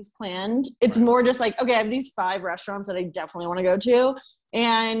have things planned. It's Right. more just like, okay, I have these 5 restaurants that I definitely want to go to.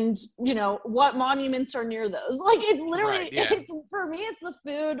 And, what monuments are near those? Like, it's Right. literally, Yeah. for me, it's the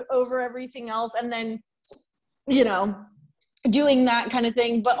food over everything else. And then, you know, doing that kind of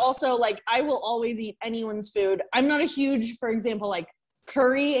thing. But also, like, I will always eat anyone's food. I'm not a huge, for example, like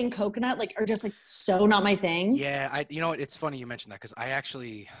curry and coconut, like, are just like so not my thing. Yeah, you know what? It's funny you mentioned that because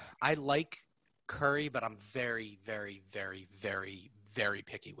I like curry, but I'm very, very, very, very, very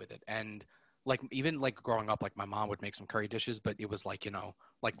picky with it. And like even like growing up, like my mom would make some curry dishes, but it was like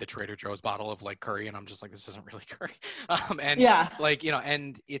like the Trader Joe's bottle of like curry, and I'm just like, this isn't really curry. And Yeah. like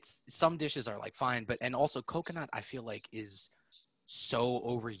and it's some dishes are like fine, but and also coconut, I feel like is so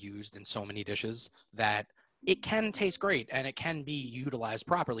overused in so many dishes that it can taste great and it can be utilized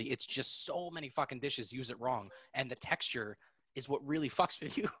properly. It's just so many fucking dishes use it wrong, and the texture is what really fucks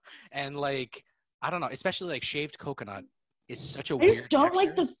with you. And like, I don't know, especially like shaved coconut is such a I just weird don't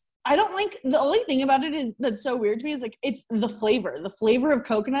like texture. I don't like the only thing about it is that's so weird to me is like it's the flavor of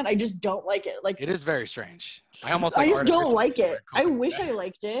coconut. I just don't like it. Like It is very strange. I almost I like just don't artificially like it. flavored I coconut. wish I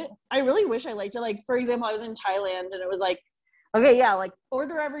liked it. I really wish I liked it. Like, for example, I was in Thailand and it was like, okay, yeah, like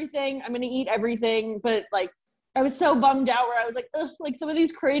order everything. I'm gonna eat everything. But like I was so bummed out where I was like, ugh, like some of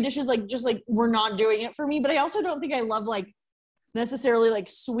these curry dishes like just like were not doing it for me. But I also don't think I love like necessarily like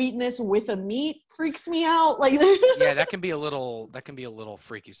sweetness with a meat freaks me out. Like Yeah, that can be a little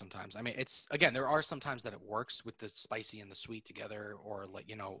freaky sometimes. I mean, it's again, there are sometimes that it works with the spicy and the sweet together, or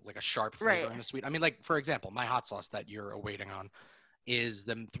like like a sharp flavor right. and a sweet. I mean, like for example, my hot sauce that you're awaiting on is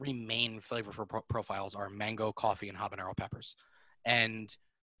the 3 main flavor profiles are mango, coffee, and habanero peppers. And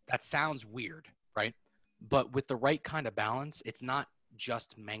that sounds weird, right? But with the right kind of balance, it's not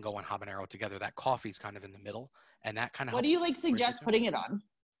just mango and habanero together. That coffee's kind of in the middle, and that kind of What do helps you like bridge the suggest two. putting it on?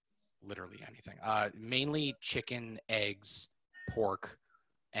 Literally anything. Mainly chicken, eggs, pork,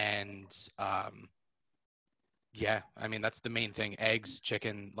 and yeah, I mean that's the main thing. Eggs,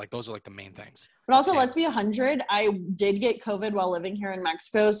 chicken, like those are like the main things. But also, And let's be 100. I did get COVID while living here in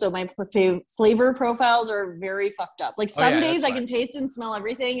Mexico, so my flavor profiles are very fucked up. Like oh some yeah, days that's I fine. can taste and smell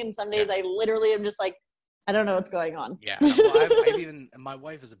everything, and some Yeah. days I literally am just like, I don't know what's going on. Yeah, no, well, I've even my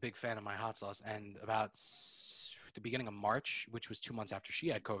wife is a big fan of my hot sauce, and about the beginning of March, which was 2 months after she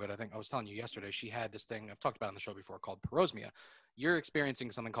had COVID, I think I was telling you yesterday, she had this thing I've talked about on the show before called parosmia. You're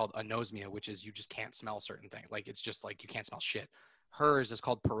experiencing something called anosmia, which is you just can't smell certain things. Like it's just like you can't smell shit. Hers is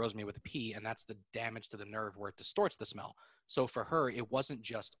called parosmia with a P, and that's the damage to the nerve where it distorts the smell. So for her, it wasn't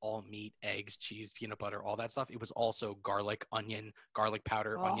just all meat, eggs, cheese, peanut butter, all that stuff. It was also garlic, onion, garlic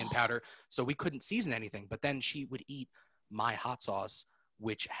powder, onion Oh, powder. So we couldn't season anything. But then she would eat my hot sauce,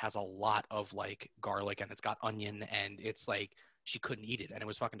 which has a lot of like garlic and it's got onion, and it's like she couldn't eat it, and it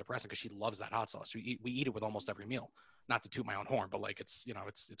was fucking depressing because she loves that hot sauce. We eat it with almost every meal. Not to toot my own horn, but like it's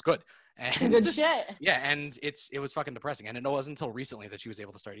good. it's And good shit. yeah, and it was fucking depressing, and it wasn't until recently that she was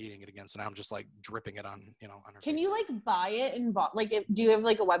able to start eating it again. So now I'm just like dripping it on on her Can face. you like buy it and like do you have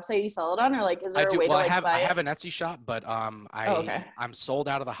like a website you sell it on, or like is I there a do. way to Well, I like have I buy it? have an Etsy shop, but Oh, okay. I'm sold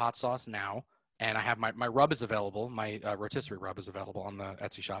out of the hot sauce now, and I have my rub is available. My rotisserie rub is available on the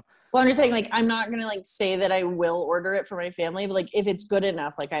Etsy shop. Well, I'm just saying Um, like I'm not gonna like say that I will order it for my family, but like if it's good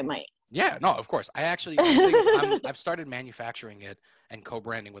enough, like I might. yeah, no, of course. I actually the thing is I've started manufacturing it and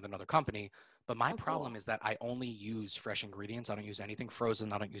co-branding with another company, but my Oh, problem cool. is that I only use fresh ingredients. I don't use anything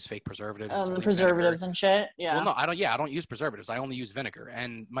frozen. I don't use fake preservatives. It's The only vinegar. preservatives and shit. Well, Yeah. no, I don't. Yeah, I don't use preservatives. I only use vinegar,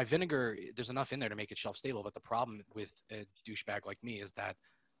 and my vinegar, there's enough in there to make it shelf stable. But the problem with a douchebag like me is that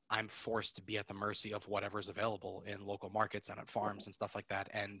I'm forced to be at the mercy of whatever's available in local markets and at farms and stuff like that.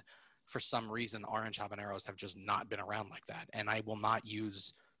 And for some reason, orange habaneros have just not been around like that. And I will not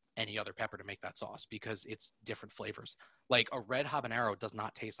use any other pepper to make that sauce because it's different flavors. Like a red habanero does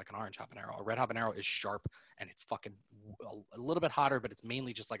not taste like an orange habanero. A red habanero is sharp and it's fucking a little bit hotter, but it's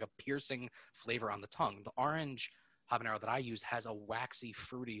mainly just like a piercing flavor on the tongue. The orange habanero that I use has a waxy,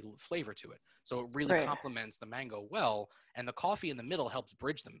 fruity flavor to it. So it really complements the mango well, and the coffee in the middle helps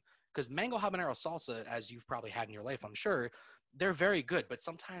bridge them. Because mango habanero salsa, as you've probably had in your life, I'm sure, they're very good. But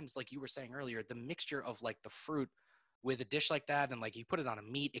sometimes, like you were saying earlier, the mixture of like the fruit with a dish like that and like you put it on a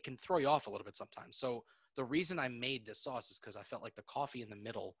meat, it can throw you off a little bit sometimes. So the reason I made this sauce is because I felt like the coffee in the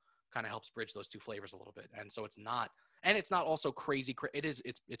middle kind of helps bridge those two flavors a little bit. And so it's not also crazy.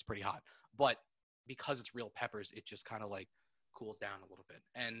 It's pretty hot, but because it's real peppers, it just kind of like cools down a little bit.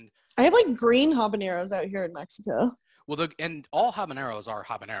 And I have like green habaneros out here in Mexico. Well, and all habaneros are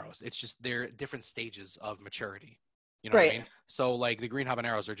habaneros. It's just they're different stages of maturity. You know what I mean? So like the green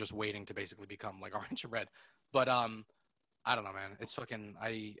habaneros are just waiting to basically become like orange and red. But I don't know, man. It's fucking.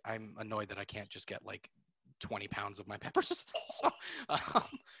 I'm annoyed that I can't just get like 20 pounds of my peppers. So,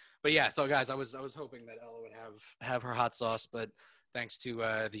 but yeah. So guys, I was hoping that Ella would have her hot sauce, but thanks to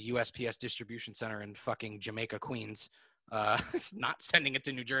the USPS distribution center in fucking Jamaica, Queens, not sending it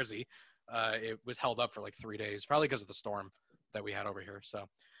to New Jersey. It was held up for like 3 days, probably because of the storm that we had over here. So,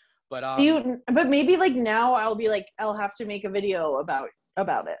 but maybe like now I'll have to make a video about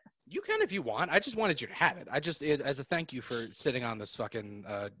it. You can if you want. I just wanted you to have it. As a thank you for sitting on this fucking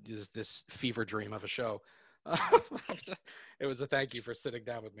this fever dream of a show. It was a thank you for sitting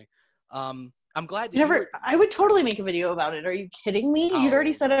down with me. I'm glad. I would totally make a video about it. Are you kidding me? You'd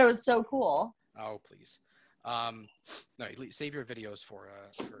already said it was so cool. Oh please. No, save your videos for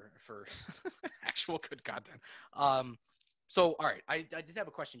actual good content. So all right, I did have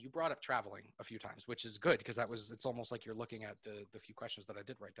a question. You brought up traveling a few times, which is good because it's almost like you're looking at the few questions that I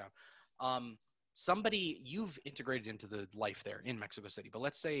did write down. Somebody you've integrated into the life there in Mexico City, but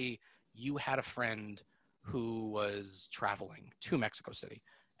let's say you had a friend who was traveling to Mexico City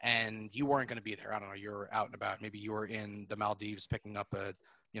and you weren't going to be there. I don't know, you're out and about. Maybe you were in the Maldives picking up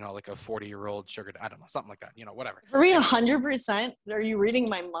like a 40-year-old sugar, I don't know, something like that, whatever. For me, 100%. Are you reading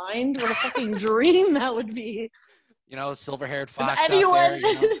my mind? What a fucking dream that would be. Silver-haired fox if anyone, out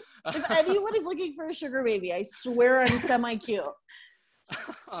there, if anyone is looking for a sugar baby, I swear I'm semi-cute.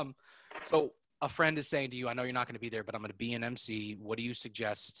 So a friend is saying to you, I know you're not going to be there, but I'm going to be an MC. What do you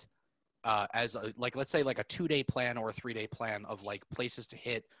suggest as let's say like a 2-day plan or a 3-day plan of like places to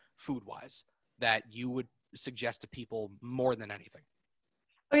hit food-wise that you would suggest to people more than anything?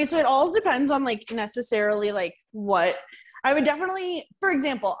 Okay, so it all depends on like necessarily like what I would definitely, for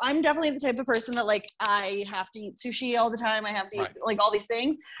example, I'm definitely the type of person that like I have to eat sushi all the time. I have to eat like all these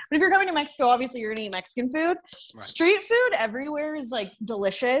things. But if you're coming to Mexico, obviously you're gonna eat Mexican food. Right. Street food everywhere is like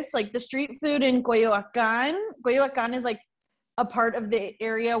delicious. Like the street food in Coyoacán is like a part of the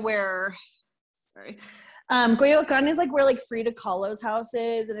area where Coyoacán is like where like Frida Kahlo's house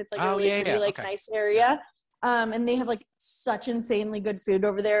is, and it's like a really nice area. And they have like such insanely good food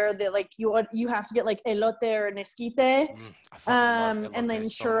over there that like you have to get like elote or nesquite, and then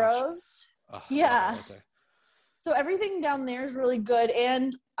churros. So everything down there is really good,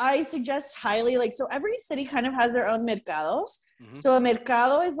 and I suggest highly so every city kind of has their own mercados. Mm-hmm. So a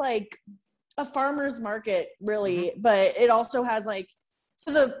mercado is like a farmer's market, really, but it also has like.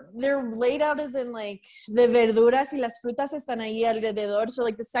 So they're laid out as in like the verduras y las frutas están ahí alrededor. So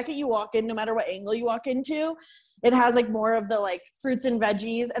like the second you walk in, no matter what angle you walk into, it has like more of the like fruits and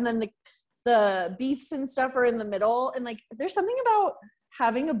veggies, and then the beefs and stuff are in the middle. And like there's something about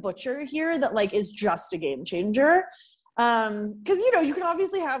having a butcher here that like is just a game changer. Because you can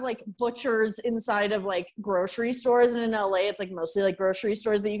obviously have like butchers inside of like grocery stores, and in LA it's like mostly like grocery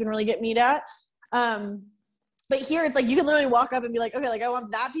stores that you can really get meat at. But here it's like you can literally walk up and be like, okay, like I want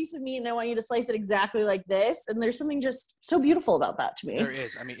that piece of meat and I want you to slice it exactly like this. And there's something just so beautiful about that to me. There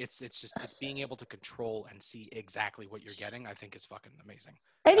is. I mean, it's being able to control and see exactly what you're getting, I think is fucking amazing.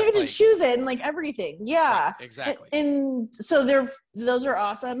 And you get to choose it and like everything. Yeah. Right, exactly. And so those are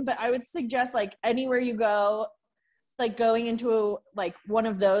awesome. But I would suggest like anywhere you go, like going into like one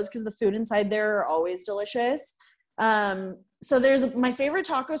of those, because the food inside there are always delicious. So there's my favorite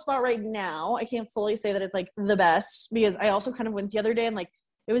taco spot right now. I can't fully say that it's like the best because I also kind of went the other day and like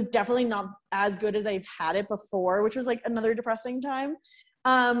it was definitely not as good as I've had it before, which was like another depressing time.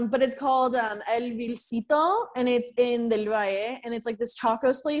 But it's called El Vilcito, and it's in Del Valle, and it's like this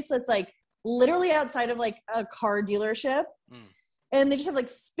tacos place that's like literally outside of like a car dealership. And they just have like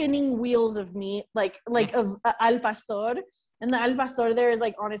spinning wheels of meat, like of al pastor, and the al pastor there is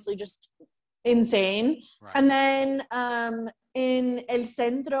like honestly just insane. Right. And then in El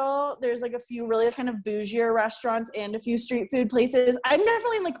Centro there's like a few really kind of bougier restaurants and a few street food places. I'm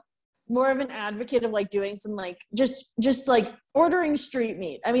definitely like more of an advocate of like doing some like just like ordering street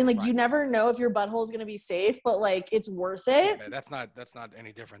meat. I mean, like you never know if your butthole is gonna be safe, but like it's worth it. Yeah, that's not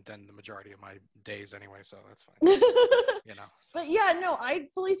any different than the majority of my days anyway, so that's fine. You know. But yeah, no, I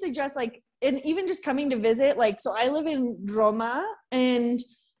fully suggest like, and even just coming to visit. Like, so I live in Roma, and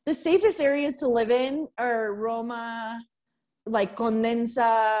the safest areas to live in are Roma, like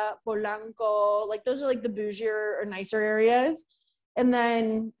Condensa, Polanco. Like those are like the bougier or nicer areas, and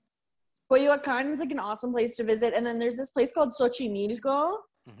then Coyoacan is like an awesome place to visit. And then there's this place called Xochimilco.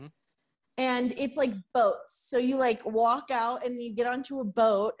 Mm-hmm. And it's like boats. So you like walk out and you get onto a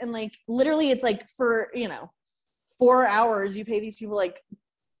boat, and like literally it's like for, 4 hours you pay these people like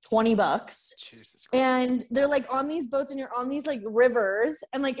 $20. Jesus Christ. And they're like on these boats, and you're on these like rivers,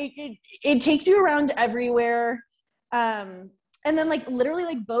 and like it takes you around everywhere. And then like literally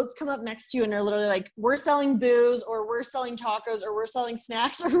like boats come up next to you, and they're literally like, we're selling booze, or we're selling tacos, or we're selling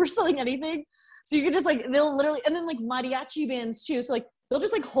snacks, or we're selling anything. So you could just like, they'll literally, and then like mariachi bands too. So like they'll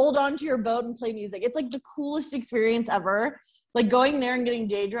just like hold on to your boat and play music. It's like the coolest experience ever. Like going there and getting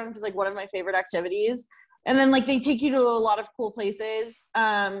day drunk is like one of my favorite activities. And then like they take you to a lot of cool places.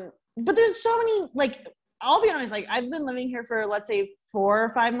 But there's so many, like, I'll be honest, like I've been living here for, let's say 4 or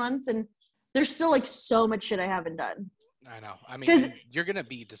 5 months, and there's still like so much shit I haven't done. I know. I mean, you're going to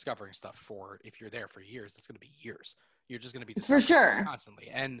be discovering stuff if you're there for years, it's going to be years. You're just going to be discovering for sure constantly.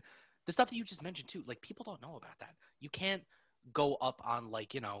 And the stuff that you just mentioned too, like people don't know about that. You can't go up on like,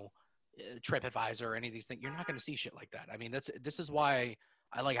 TripAdvisor or any of these things. You're not going to see shit like that. I mean, this is why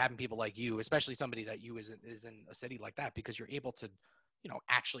I like having people like you, especially somebody that you is in a city like that, because you're able to,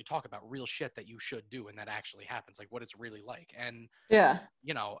 actually talk about real shit that you should do and that actually happens, like what it's really like. And yeah,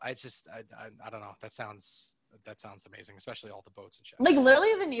 I just I don't know. That sounds amazing, especially all the boats and shit. Like literally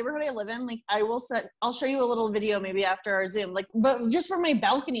the neighborhood I live in, like I'll show you a little video maybe after our Zoom. Like, but just from my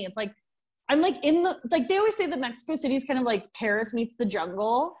balcony, it's like I'm like in the, like they always say that Mexico City is kind of like Paris meets the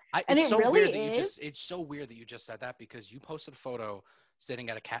jungle, and it really is. It's so weird that you just said that, because you posted a photo sitting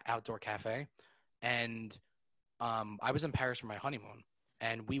at a outdoor cafe, and I was in Paris for my honeymoon,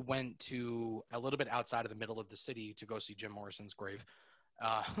 and we went to a little bit outside of the middle of the city to go see Jim Morrison's grave,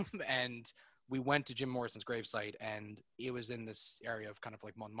 and we went to Jim Morrison's gravesite, and it was in this area of kind of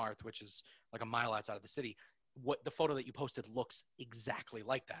like Montmartre, which is like a mile outside of the city. What the photo that you posted looks exactly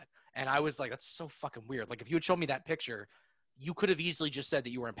like that. And I was like, that's so fucking weird. Like if you had shown me that picture, you could have easily just said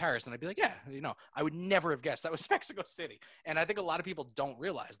that you were in Paris, and I'd be like, yeah, I would never have guessed that was Mexico City. And I think a lot of people don't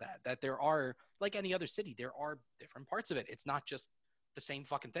realize that there are, like any other city, there are different parts of it. It's not just the same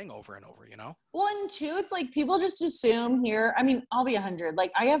fucking thing over and over, Well, and two, it's like people just assume here. I mean, I'll be 100.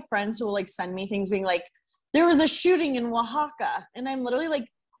 Like I have friends who will like send me things being like, there was a shooting in Oaxaca, and I'm literally like,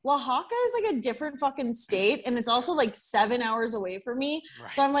 Oaxaca is like a different fucking state, and it's also like 7 hours away from me.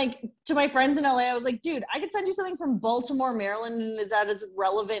 Right. So I'm like, to my friends in LA, I was like, dude, I could send you something from Baltimore, Maryland, and is that as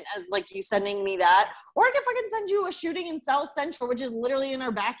relevant as like you sending me that? Or I could fucking send you a shooting in South Central, which is literally in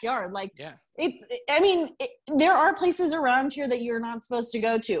our backyard. Like, yeah, there are places around here that you're not supposed to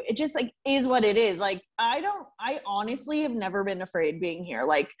go to. It just like is what it is. Like, I honestly have never been afraid being here.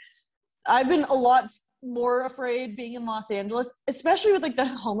 Like, I've been a lot more afraid being in Los Angeles, especially with like the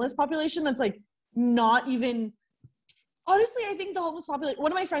homeless population that's like not even, honestly, I think the homeless population,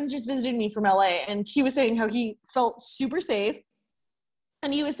 one of my friends just visited me from LA, and he was saying how he felt super safe,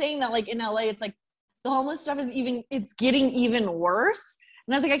 and he was saying that like in LA it's like the homeless stuff it's getting even worse.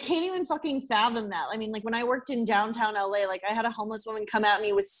 And I was like, I can't even fucking fathom that. I mean, like when I worked in downtown LA, like I had a homeless woman come at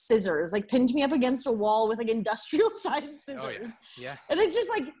me with scissors, like pinned me up against a wall with like industrial sized scissors. Oh, yeah. And it's just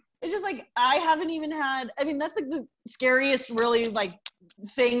like, I haven't even had, I mean, that's like the scariest really like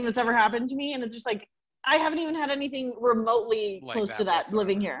thing that's ever happened to me. And it's just like, I haven't even had anything remotely like close to that whatsoever.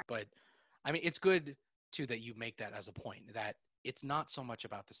 Living here. But I mean, it's good too that you make that as a point, that it's not so much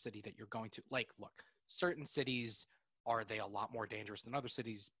about the city that you're going to. Like, look, certain cities, are they a lot more dangerous than other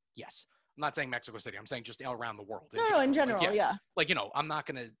cities? Yes. I'm not saying Mexico City. I'm saying just all around the world. In general, like, yes. Yeah. Like, I'm not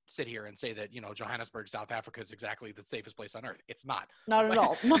going to sit here and say that, Johannesburg, South Africa is exactly the safest place on earth. It's not. Not at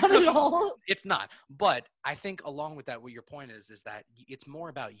all. Not at all. It's not. But I think along with that, what your point is that it's more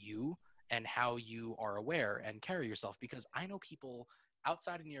about you and how you are aware and carry yourself. Because I know people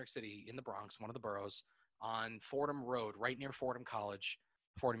outside of New York City, in the Bronx, one of the boroughs, on Fordham Road, right near Fordham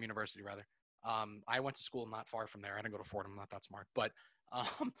University, rather. I went to school not far from there. I didn't go to Fordham. I'm not that smart. But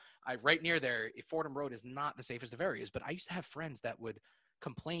right near there, Fordham Road is not the safest of areas, but I used to have friends that would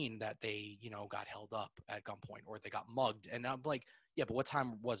complain that they, got held up at gunpoint or they got mugged. And I'm like, yeah, but what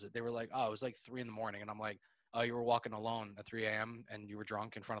time was it? They were like, oh, it was like 3 a.m. And I'm like, oh, you were walking alone at 3 a.m. and you were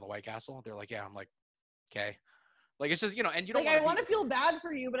drunk in front of the White Castle? They're like, yeah. I'm like, okay. Like, it's just, you know, and you don't like, want I want to feel bad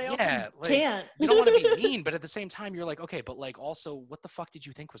for you, but I yeah, also like, can't. you don't want to be mean, but at the same time, you're like, okay, but like, also, what the fuck did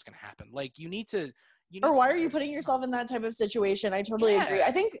you think was going to happen? Like, you need to Or why are kind you of, putting yourself in that type of situation? I totally agree. yeah,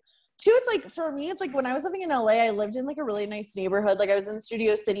 I think too, it's like, for me, it's like when I was living in LA, I lived in like a really nice neighborhood. Like I was in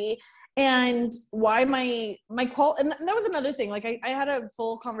Studio City, and why my qual, and that was another thing. Like I had a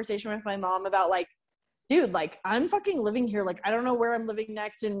full conversation with my mom about like, dude, like I'm fucking living here. Like I don't know where I'm living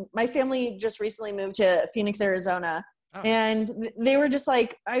next. And my family just recently moved to Phoenix, Arizona. oh, And they were just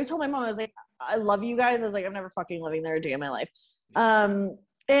like, I told my mom, I was like, I love you guys. I was like, I'm never fucking living there a day in my life.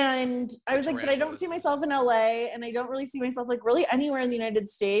 And I was like, but I don't see myself in LA, and I don't really see myself like really anywhere in the United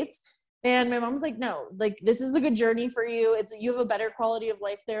States. And my mom's like, no, like this is the good journey for you. It's, you have a better quality of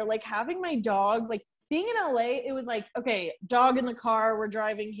life there. Like having my dog, like being in LA, it was like, okay, dog in the car, we're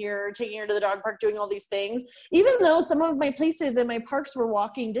driving here, taking her to the dog park, doing all these things. Even though some of my places and my parks were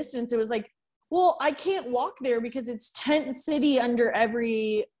walking distance, it was like, well, I can't walk there because it's tent city under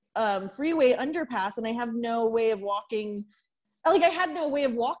every freeway underpass, and I have no way of walking. Like I had no way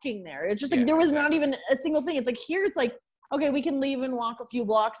of walking there. It's just like there was not even a single thing. It's like here, it's like, okay, we can leave and walk a few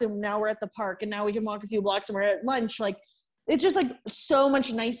blocks, and now we're at the park, and now we can walk a few blocks and we're at lunch. Like it's just like so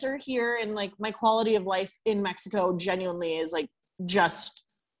much nicer here, and like my quality of life in Mexico genuinely is like just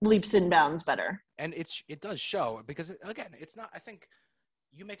leaps and bounds better. And it does show, because again, it's not, I think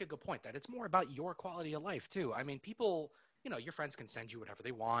you make a good point that it's more about your quality of life too. I mean, people, you know, your friends can send you whatever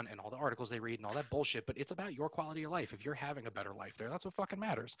they want and all the articles they read and all that bullshit, but it's about your quality of life. If you're having a better life there, that's what fucking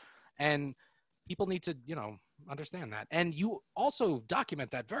matters. And people need to, you know, understand that. And you also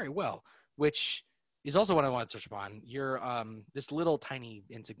document that very well, which is also what I want to touch upon. Your this little tiny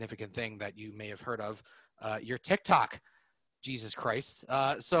insignificant thing that you may have heard of, your TikTok. Jesus Christ.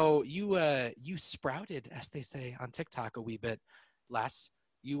 So you sprouted, as they say on TikTok, a wee bit last.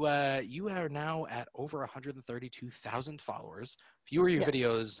 You are now at over 132,000 followers. Few of your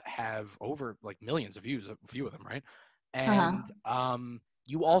videos have over like millions of views, a few of them, right? And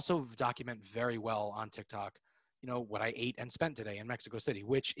you also document very well on TikTok, you know, what I ate and spent today in Mexico City,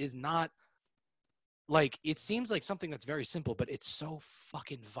 which is not like, it seems like something that's very simple, but it's so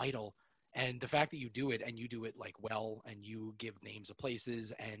fucking vital. And the fact that you do it, and you do it like well, and you give names of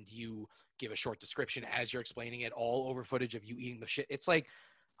places, and you give a short description as you're explaining it, all over footage of you eating the shit. It's like,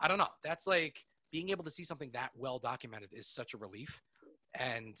 I don't know. That's like, being able to see something that well documented is such a relief.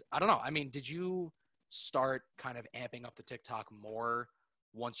 And I don't know. I mean, did you start kind of amping up the TikTok more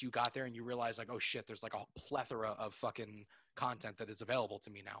once you got there and you realized like, oh shit, there's like a plethora of fucking content that is available to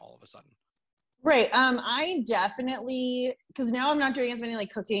me now all of a sudden? Right. I definitely, because now I'm not doing as many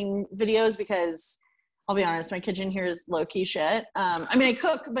like cooking videos, because I'll be honest, my kitchen here is low key shit. I mean, I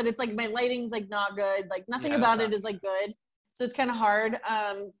cook, but it's like my lighting's like not good. Like nothing about it is like good. So it's kind of hard.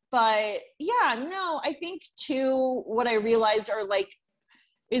 But yeah, no, I think too, what I realized are like,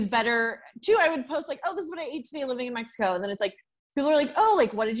 is better too. I would post like, oh, this is what I ate today living in Mexico. And then it's like, people are like, oh,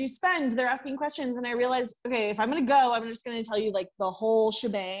 like, what did you spend? They're asking questions. And I realized, okay, if I'm going to go, I'm just going to tell you like the whole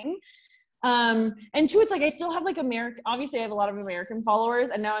shebang. And two, it's like I still have like obviously I have a lot of American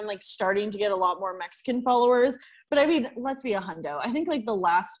followers, and now I'm like starting to get a lot more Mexican followers. But I mean, let's be a hundo. I think like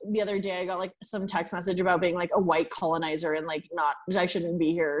the other day I got like some text message about being like a white colonizer and like I shouldn't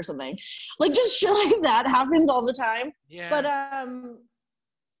be here or something. Like just shit like that happens all the time. Yeah. But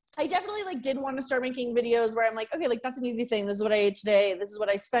I definitely like did want to start making videos where I'm like, okay, like that's an easy thing. This is what I ate today. This is what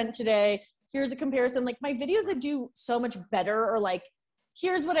I spent today. Here's a comparison. Like my videos that do so much better are like,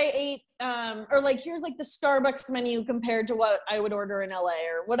 here's what I ate, or like, here's like the Starbucks menu compared to what I would order in LA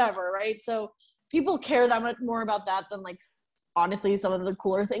or whatever, right? So people care that much more about that than like, honestly, some of the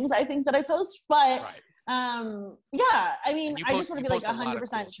cooler things I think that I post. But yeah, I mean, I just want to be like 100%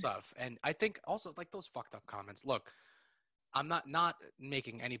 cool stuff. And I think also like those fucked up comments. Look, I'm not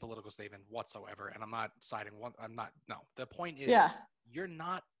making any political statement whatsoever, and I'm not siding one. No. The point is, you're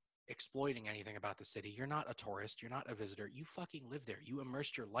not exploiting anything about the city. You're not a tourist. You're not a visitor. You fucking live there. You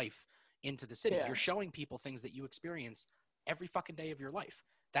immersed your life into the city. You're showing people things that you experience every fucking day of your life.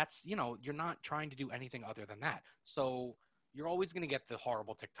 That's, you know, you're not trying to do anything other than that. So you're always going to get the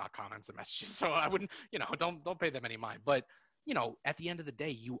horrible TikTok comments and messages. So I wouldn't, you know, don't pay them any mind. But, you know, at the end of the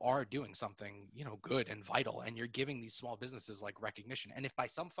day, you are doing something, you know, good and vital, and you're giving these small businesses like recognition. And if by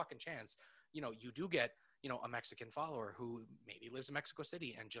some fucking chance, you know, you do get, you know, a Mexican follower who maybe lives in Mexico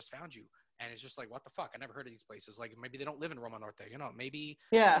City and just found you, and it's just like, what the fuck? I never heard of these places. Like maybe they don't live in Roma Norte, you know, maybe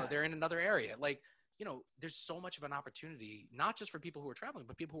you know, they're in another area. Like, you know, there's so much of an opportunity, not just for people who are traveling,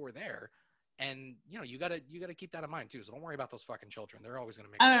 but people who are there. And, you know, you gotta keep that in mind too. So don't worry about those fucking children. They're always going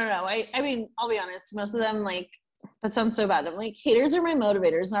to make I don't know. I mean, I'll be honest. Most of them, like, that sounds so bad. I'm like, haters are my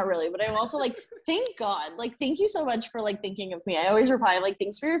motivators. Not really. But I'm also like, Thank God. Like, thank you so much for like thinking of me. I always reply like,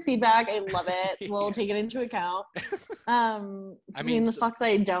 thanks for your feedback. I love it. We'll take it into account. I mean, the fucks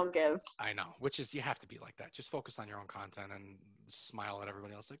I don't give. I know, which is, you have to be like that. Just focus on your own content and smile at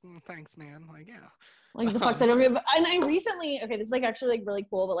everybody else. Like, thanks, man. Like, yeah. Like the fucks I don't give. And I recently, okay, this is like actually like really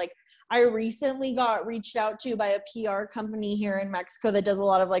cool, but like I recently got reached out to by a PR company here in Mexico that does a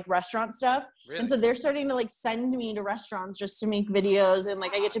lot of like restaurant stuff. Really? And so they're starting to like send me to restaurants just to make videos, and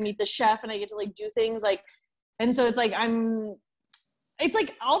like I get to meet the chef and I get to like do things like, and so it's like it's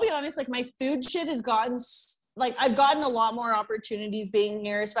like, I'll be honest, like my food shit has gotten like, I've gotten a lot more opportunities being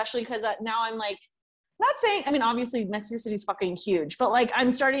here, especially because now I'm like, not saying, I mean, obviously Mexico City's fucking huge, but like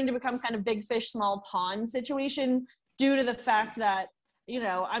I'm starting to become kind of big fish, small pond situation due to the fact that, you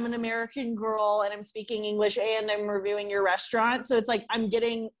know, I'm an American girl and I'm speaking English and I'm reviewing your restaurant. So it's like, I'm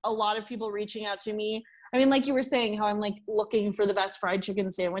getting a lot of people reaching out to me. I mean, like you were saying, how I'm like looking for the best fried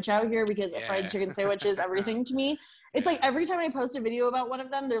chicken sandwich out here because a fried chicken sandwich is everything to me. It's like every time I post a video about one of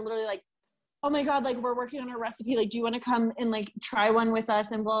them, they're literally like, oh my God, like we're working on a recipe. Like, do you want to come and like try one with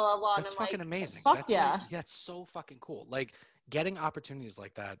us and blah, blah, blah. That's fucking like, amazing. Fuck that's yeah. Like, that's so fucking cool. Like getting opportunities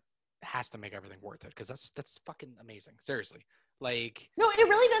like that has to make everything worth it. Cause that's fucking amazing. Seriously. Like, no, it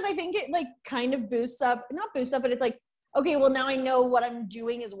really does. I think it like kind of not boosts up, but it's like, okay, well now I know what I'm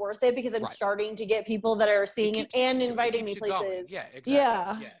doing is worth it because I'm starting to get people that are seeing it and inviting me places. Going. Yeah, exactly.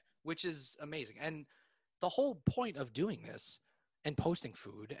 Yeah. Which is amazing. And the whole point of doing this and posting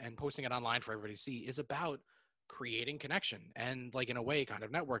food and posting it online for everybody to see is about creating connection and like in a way kind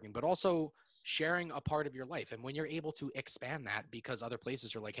of networking, but also sharing a part of your life. And when you're able to expand that because other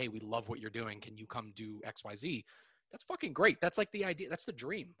places are like, hey, we love what you're doing. Can you come do XYZ? That's fucking great. That's like the idea. That's the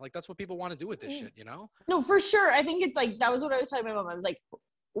dream. Like that's what people want to do with this shit, you know? No, for sure. I think it's like, that was what I was telling my mom. I was like,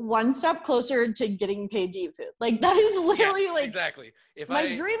 one step closer to getting paid to eat food. Like that is literally like exactly.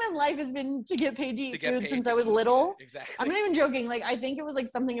 My dream in life has been to get paid to eat food since I was little. Exactly. I'm not even joking. Like I think it was like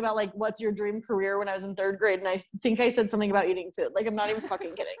something about like, what's your dream career when I was in 3rd grade, and I think I said something about eating food. Like I'm not even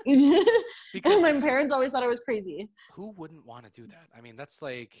fucking kidding. Because my parents always thought I was crazy. Who wouldn't want to do that? I mean, that's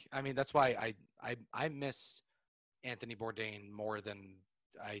like, I mean, that's why I miss Anthony Bourdain more than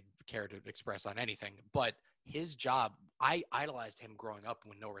I care to express on anything, but his job, I idolized him growing up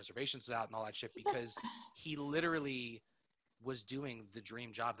when No Reservations was out and all that shit, because he literally was doing the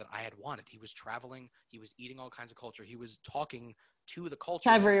dream job that I had wanted. He was traveling, he was eating all kinds of culture, he was talking to the culture.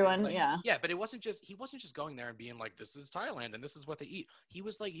 To everyone, like, yeah. Yeah, but he wasn't just going there and being like, this is Thailand and this is what they eat. He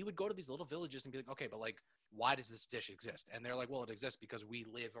was like, he would go to these little villages and be like, okay, but like, why does this dish exist? And they're like, well, it exists because we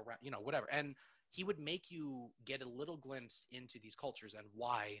live around, you know, whatever. And he would make you get a little glimpse into these cultures and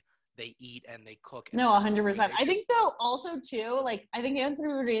why they eat and they cook. And no, 100%. I think though also too, like I think Anthony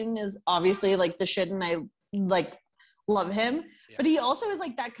Bourdain is obviously like the shit, and I like love him, but he also is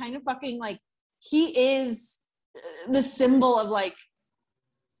like that kind of fucking like, he is the symbol of like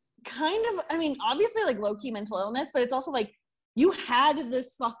kind of, I mean, obviously like low-key mental illness, but it's also like you had the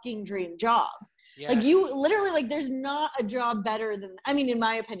fucking dream job. Yeah. Like you literally, like there's not a job better than, I mean, in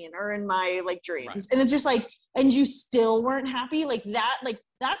my opinion, or in my like dreams. Right. And it's just like, and you still weren't happy, like that, like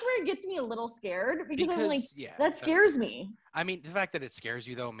that's where it gets me a little scared because I'm like, that scares me. I mean, the fact that it scares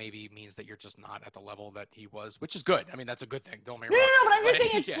you though maybe means that you're just not at the level that he was, which is good. I mean, that's a good thing. Don't make me wrong. No, but I'm just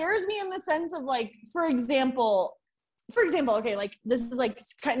saying it scares me in the sense of like, for example, okay, like this is like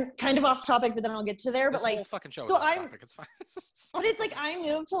kind of off topic, but then I'll get to there. But like, whole fucking show so it's fine. But it's like I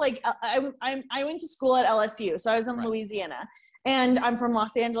moved to like I went to school at LSU, so I was in Louisiana, and I'm from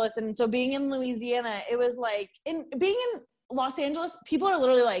Los Angeles, and so being in Louisiana, it was like being in Los Angeles, people are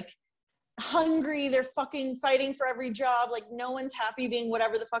literally like hungry. They're fucking fighting for every job. Like no one's happy being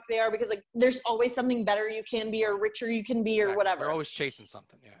whatever the fuck they are because like there's always something better you can be or richer you can be or whatever. They're always chasing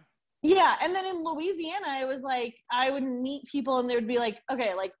something. Yeah. Yeah, and then in Louisiana, it was like, I would meet people and they would be like,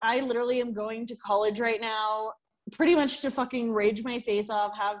 okay, like, I literally am going to college right now, pretty much to fucking rage my face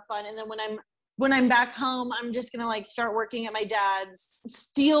off, have fun, and then when I'm back home, I'm just gonna, like, start working at my dad's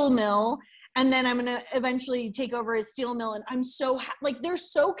steel mill, and then I'm gonna eventually take over his steel mill, and I'm so, like, they're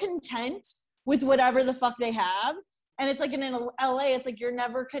so content with whatever the fuck they have. And it's like in LA, it's like you're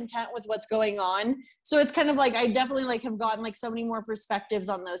never content with what's going on. So it's kind of like I definitely like have gotten like so many more perspectives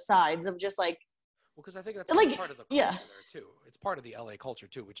on those sides of just like. Well, because I think that's like, part of the culture there too. It's part of the LA culture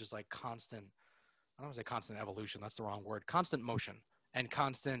too, which is like constant. I don't want to say constant evolution. That's the wrong word. Constant motion and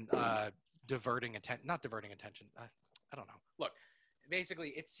constant diverting attention. Not diverting attention. I don't know. Look. Basically,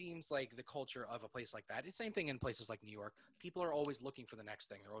 it seems like the culture of a place like that. It's the same thing in places like New York. People are always looking for the next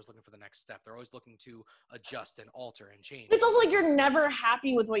thing. They're always looking for the next step. They're always looking to adjust and alter and change. It's also like you're never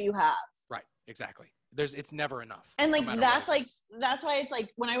happy with what you have. Right. Exactly. It's never enough. And like that's why it's like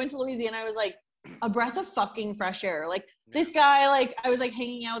when I went to Louisiana, I was like, a breath of fucking fresh air. Like this guy, like I was like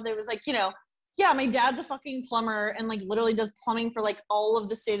hanging out. There was like, you know, yeah, my dad's a fucking plumber and like literally does plumbing for like all of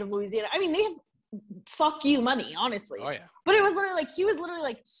the state of Louisiana. I mean, they have fuck you money, honestly. Oh yeah. But it was literally like, he was literally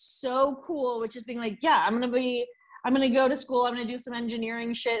like so cool with just being like, yeah, I'm going to go to school. I'm going to do some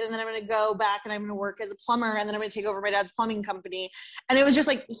engineering shit. And then I'm going to go back and I'm going to work as a plumber. And then I'm going to take over my dad's plumbing company. And it was just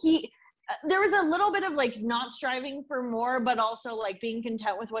like, there was a little bit of like not striving for more, but also like being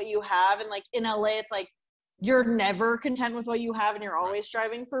content with what you have. And like in LA, it's like, you're never content with what you have and you're always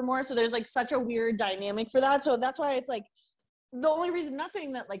striving for more. So there's like such a weird dynamic for that. So that's why it's like, the only reason, not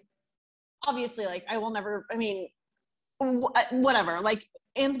saying that like, obviously like I will never, I mean, whatever, like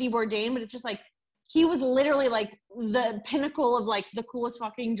Anthony Bourdain, but it's just like, he was literally like the pinnacle of like the coolest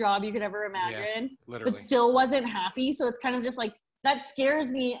fucking job you could ever imagine, but still wasn't happy. So it's kind of just like, that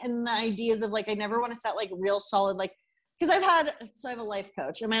scares me. And the ideas of like, I never want to set like real solid, like, because I have a life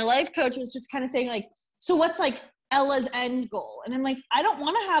coach and my life coach was just kind of saying like, so what's like Ella's end goal? And I'm like, I don't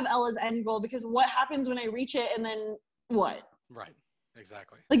want to have Ella's end goal because what happens when I reach it and then what? Right.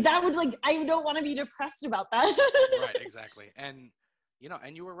 Exactly. Like that would like, I don't want to be depressed about that. Right. Exactly. And, you know,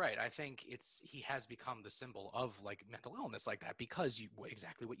 and you were right. I think he has become the symbol of like mental illness like that because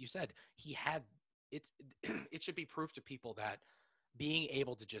exactly what you said. It should be proof to people that being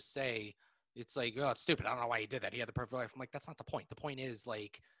able to just say, it's like, oh, it's stupid. I don't know why he did that. He had the perfect life. I'm like, that's not the point. The point is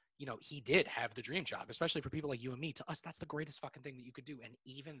like, you know, he did have the dream job, especially for people like you and me. To us, that's the greatest fucking thing that you could do. And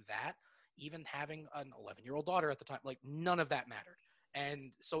even having an 11-year-old daughter at the time, like none of that mattered.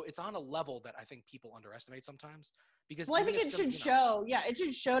 And so it's on a level that I think people underestimate sometimes because I think it should show. Yeah, it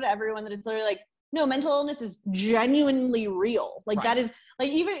should show to everyone that it's literally like, no, mental illness is genuinely real. Like that is like,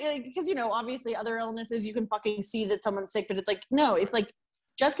 even because, you know, obviously other illnesses, you can fucking see that someone's sick, but it's like, no, it's like,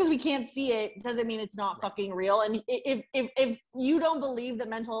 just because we can't see it doesn't mean it's not fucking real. And if you don't believe that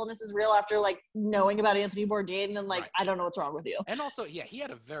mental illness is real after like knowing about Anthony Bourdain, then like I don't know what's wrong with you. And also, yeah, he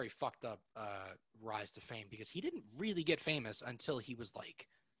had a very fucked up rise to fame because he didn't really get famous until he was like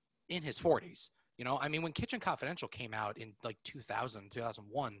in his 40s. You know, I mean, when Kitchen Confidential came out in like 2000,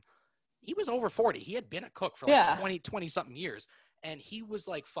 2001, he was over 40. He had been a cook for like 20 something years. And he was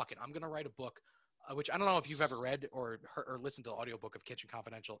like, fuck it, I'm going to write a book. Which I don't know if you've ever read or listened to the audiobook of Kitchen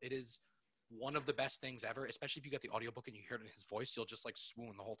Confidential. It is one of the best things ever, especially if you get the audiobook and you hear it in his voice, you'll just like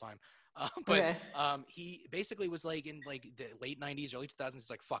swoon the whole time. He basically was like in like the late 90s, early 2000s, he's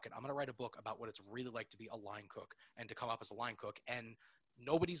like, fuck it, I'm going to write a book about what it's really like to be a line cook and to come up as a line cook. And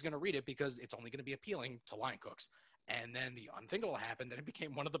nobody's going to read it because it's only going to be appealing to line cooks. And then the unthinkable happened and it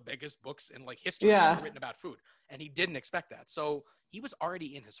became one of the biggest books in like history ever written about food. And he didn't expect that. So he was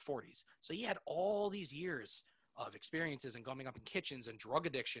already in his 40s. So he had all these years of experiences and coming up in kitchens and drug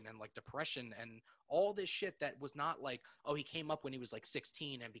addiction and like depression and all this shit that was not like, oh, he came up when he was like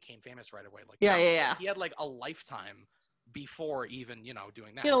 16 and became famous right away. Like, he had like a lifetime before even, you know,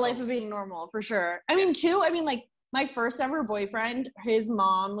 doing that. He had a life of being normal for sure. I mean, like my first ever boyfriend, his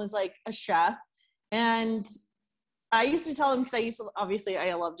mom was like a chef. And I used to tell him, because obviously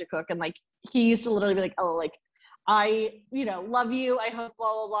I love to cook. And like, he used to literally be like, oh, like, I, you know, love you. I hope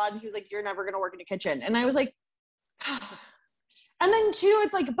blah, blah, blah. And he was like, you're never going to work in a kitchen. And I was like, and then too,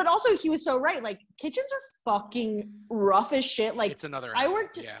 it's like, but also he was so right. Like kitchens are fucking rough as shit. Like it's another, I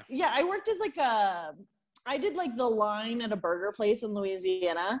worked as like I did like the line at a burger place in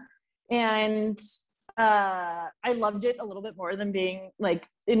Louisiana. And I loved it a little bit more than being like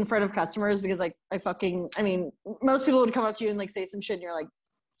in front of customers because like I mean, most people would come up to you and like say some shit and you're like,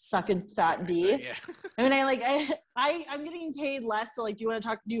 suck a fat D. Yeah. I mean, I'm getting paid less. So like, do you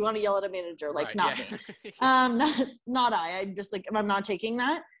want to yell at a manager? Like not me. Not I just like, I'm not taking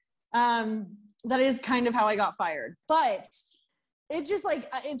that. That is kind of how I got fired, but it's just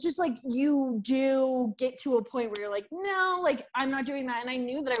like you do get to a point where you're like, no, like I'm not doing that. And I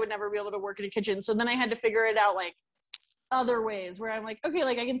knew that I would never be able to work in a kitchen. So then I had to figure it out like other ways where I'm like, okay,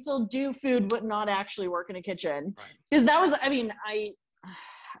 like I can still do food, but not actually work in a kitchen. Because that was, I mean,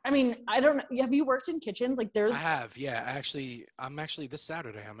 I don't know. Have you worked in kitchens? Like I have, yeah. I'm actually this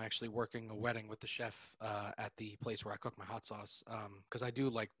Saturday, I'm actually working a wedding with the chef at the place where I cook my hot sauce. Because I do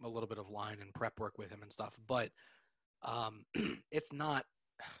like a little bit of line and prep work with him and stuff. But it's not,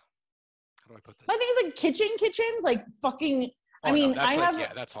 how do I put this? I think it's like kitchens, like fucking,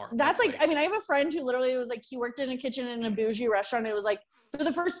 that's hard. That's like, I mean, I have a friend who literally was like, he worked in a kitchen in a bougie restaurant. It was like, for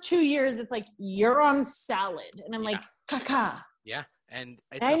the first 2 years, it's like, you're on salad. And I'm like, caca. Yeah. And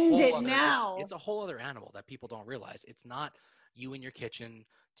it's a whole other animal that people don't realize. It's not you in your kitchen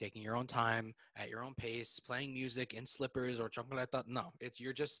taking your own time at your own pace, playing music in slippers or chocolate. No,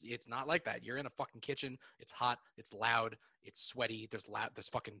 it's not like that. You're in a fucking kitchen. It's hot. It's loud. It's sweaty. There's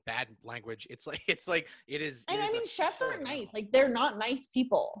fucking bad language. It's like it is. And I mean, chefs aren't nice. Animal. Like, they're not nice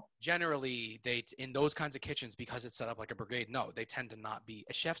people. Generally, in those kinds of kitchens, because it's set up like a brigade, no, they tend to not be.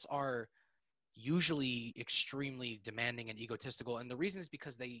 Chefs are usually extremely demanding and egotistical, and the reason is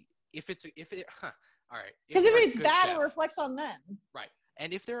because all right, because if it's bad, chef, it reflects on them, right?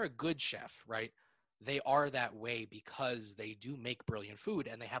 And if they're a good chef, right, they are that way because they do make brilliant food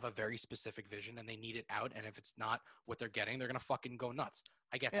and they have a very specific vision and they need it out, and if it's not what they're getting, they're gonna fucking go nuts.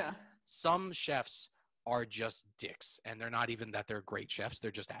 I get that. Some chefs are just dicks, and they're not even that they're great chefs,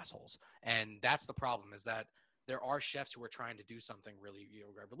 they're just assholes. And that's the problem, is that there are chefs who are trying to do something really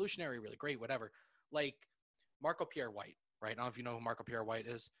revolutionary, really great, whatever. Like Marco Pierre White, right? I don't know if you know who Marco Pierre White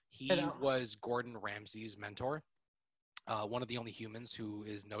is. He was Gordon Ramsay's mentor. One of the only humans who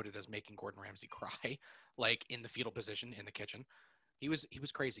is noted as making Gordon Ramsay cry, like in the fetal position in the kitchen. He was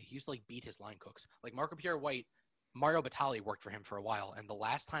crazy. He used to like beat his line cooks. Like Marco Pierre White, Mario Batali worked for him for a while. And the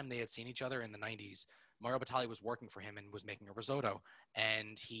last time they had seen each other in the 90s, Mario Batali was working for him and was making a risotto.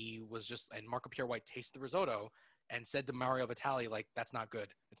 And Marco Pierre White tasted the risotto and said to Mario Batali, like, that's not good.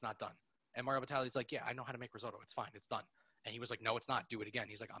 It's not done. And Mario Batali's like, yeah, I know how to make risotto. It's fine. It's done. And he was like, no, it's not. Do it again.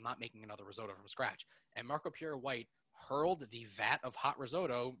 He's like, I'm not making another risotto from scratch. And Marco Pierre White hurled the vat of hot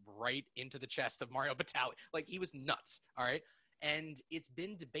risotto right into the chest of Mario Batali. Like, he was nuts. All right. And it's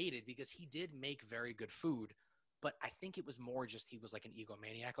been debated because he did make very good food. But I think it was more just he was like an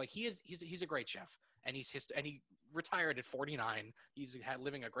egomaniac. Like he's a great chef, and he retired at 49. He's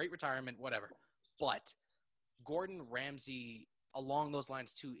living a great retirement, whatever. But Gordon Ramsay, along those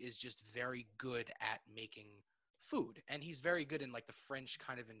lines too, is just very good at making food, and he's very good in like the French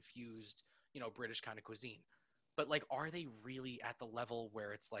kind of infused, British kind of cuisine. But like, are they really at the level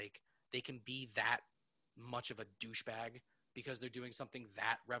where it's like they can be that much of a douchebag because they're doing something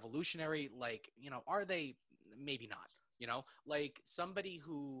that revolutionary? Like, are they? Maybe not. Like somebody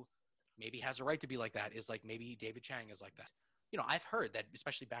who maybe has a right to be like that is like maybe David Chang is like that. I've heard that,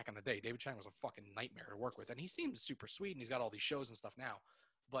 especially back in the day, David Chang was a fucking nightmare to work with, and he seems super sweet, and he's got all these shows and stuff now.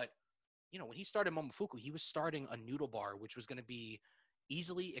 But when he started Momofuku, he was starting a noodle bar, which was going to be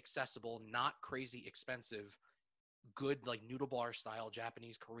easily accessible, not crazy expensive, good like noodle bar style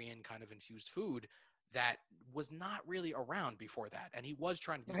Japanese, Korean kind of infused food that was not really around before that. And he was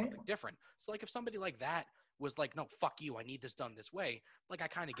trying to do something different. So like if somebody like that was like, no, fuck you, I need this done this way, like I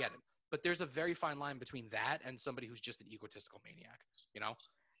kind of get it. But there's a very fine line between that and somebody who's just an egotistical maniac,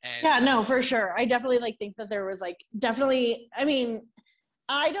 And yeah, no, for sure. I definitely think that there was definitely, I mean,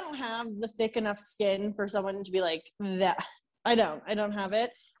 I don't have the thick enough skin for someone to be like that. I don't have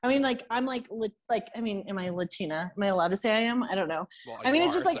it. I mean, I'm I mean, am I Latina? Am I allowed to say I am? I don't know. Well, I mean,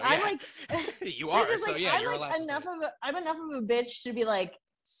 it's just so, yeah. I'm you are. So yeah, I'm you're allowed enough I'm enough of a bitch to be like,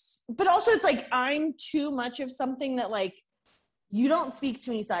 but also it's like, I'm too much of something that like, you don't speak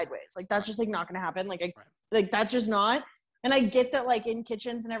to me sideways. Like that's just like not going to happen. Like, like that's just not. And I get that like in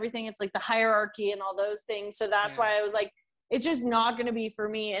kitchens and everything, it's like the hierarchy and all those things. So that's why I was like, it's just not going to be for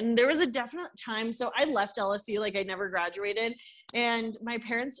me. And there was a definite time. So I left LSU, like I never graduated. And my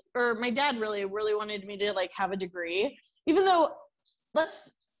parents or my dad really, really wanted me to like have a degree, even though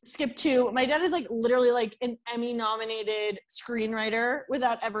let's skip to my dad is like literally like an Emmy nominated screenwriter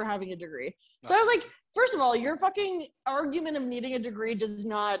without ever having a degree. So I was like, first of all, your fucking argument of needing a degree does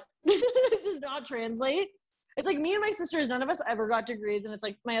not translate. It's like me and my sisters, none of us ever got degrees. And it's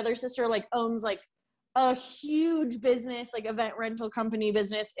like my other sister like owns like a huge business, like event rental company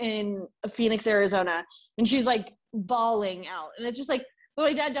business in Phoenix, Arizona. And she's like bawling out. And it's just like, but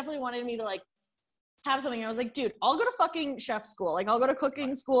my dad definitely wanted me to like have something. I was like, dude, I'll go to fucking chef school. Like I'll go to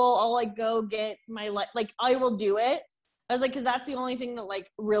cooking school. I'll like go get my, like I will do it. I was like, cause that's the only thing that like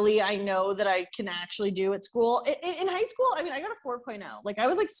really I know that I can actually do at school. In high school, I mean, I got a 4.0. Like I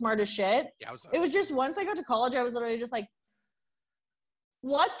was like smart as shit. Yeah, it was just once I got to college, I was literally just like,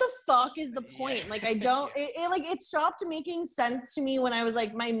 what the fuck is the point? Like, I don't, it stopped making sense to me when I was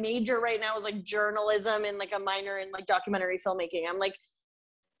like, my major right now is like journalism and like a minor in like documentary filmmaking. I'm like,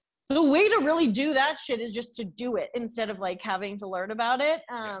 the way to really do that shit is just to do it instead of like having to learn about it.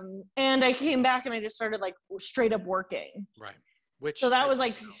 And I came back and I just started like straight up working. Right. So that was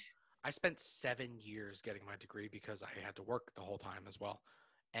like, I spent 7 years getting my degree because I had to work the whole time as well.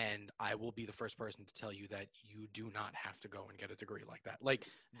 And I will be the first person to tell you that you do not have to go and get a degree like that. Like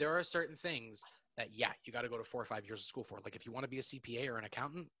there are certain things that, you got to go to 4 or 5 years of school for. Like if you want to be a CPA or an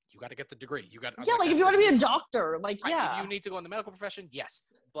accountant, you got to get the degree. You got like if you want to be a doctor, like, right. If you need to go in the medical profession, yes.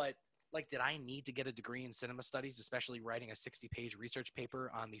 But Like, did I need to get a degree in cinema studies, especially writing a 60-page research paper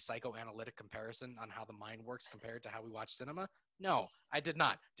on the psychoanalytic comparison on how the mind works compared to how we watch cinema? No, I did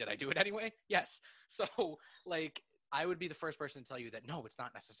not. Did I do it anyway? Yes. So, like, I would be the first person to tell you that, no, it's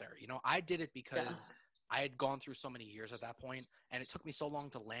not necessary. You know, I did it because I had gone through so many years at that point, and it took me so long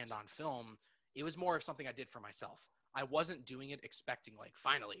to land on film. It was more of something I did for myself. I wasn't doing it expecting, like,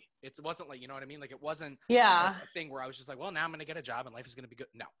 finally. It wasn't like, you know what I mean? Like, it wasn't Yeah. a thing where I was just like, well, now I'm going to get a job and life is going to be good.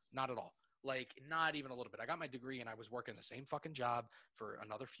 No, not at all. Like, not even a little bit. I got my degree and I was working the same fucking job for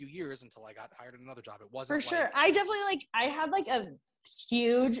another few years until I got hired at another job. It wasn't For sure. I definitely, like, I had, like, a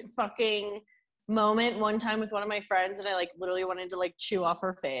huge fucking moment one time with one of my friends, and I, like, literally wanted to, like, chew off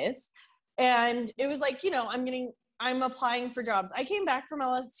her face. And it was like, you know, I'm applying for jobs. I came back from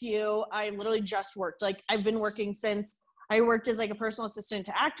LSU. I literally just worked. Like, I've been working since I worked as, like, a personal assistant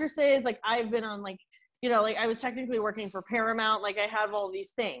to actresses. Like, I've been on, like, you know, like, I was technically working for Paramount. Like, I had all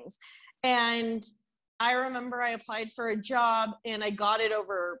these things. And I remember I applied for a job and I got it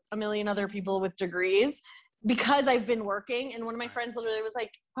over a million other people with degrees because I've been working. And one of my friends literally was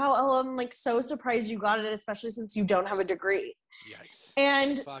like, wow, Ella, I'm, like, so surprised you got it, especially since you don't have a degree. Yikes.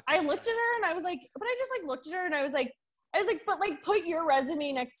 And Fucking I looked at yikes. her and I was like, but I just, like, looked at her and I was like, but, like, put your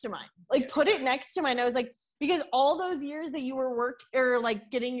resume next to mine. Like, Yeah, put it next to mine. I was like, because all those years that you were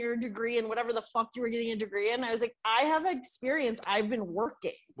like, getting your degree and whatever the fuck you were getting a degree in, I was like, I have experience. I've been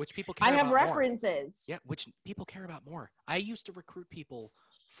working. Which people care I have about references. more. Yeah, which people care about more. I used to recruit people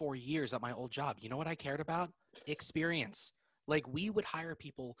for years at my old job. You know what I cared about? Experience. Like, we would hire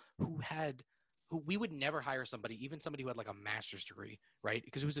people who we would never hire somebody, even somebody who had, like, a master's degree, right?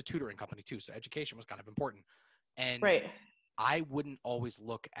 Because it was a tutoring company too, so education was kind of important. And Right. I wouldn't always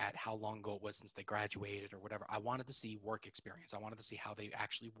look at how long ago it was since they graduated or whatever. I wanted to see work experience. I wanted to see how they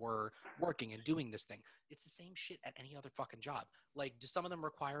actually were working and doing this thing. It's the same shit at any other fucking job. Like, do some of them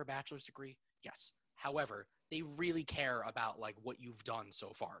require a bachelor's degree? Yes. However, they really care about, like, what you've done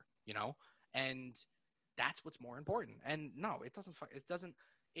so far, you know? And that's what's more important. And no, it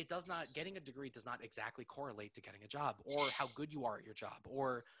does not, getting a degree does not exactly correlate to getting a job or how good you are at your job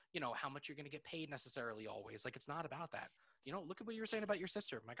or, you know, how much you're going to get paid necessarily always. Like, it's not about that. You know, look at what you were saying about your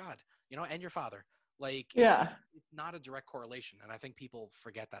sister. My God, you know, and your father. Like, Yeah. it's not a direct correlation. And I think people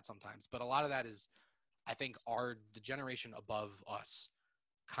forget that sometimes. But a lot of that is, I think, the generation above us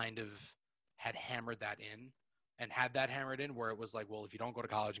kind of had hammered that in and had that hammered in where it was like, well, if you don't go to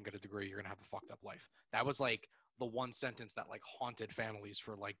college and get a degree, you're going to have a fucked up life. That was like the one sentence that, like, haunted families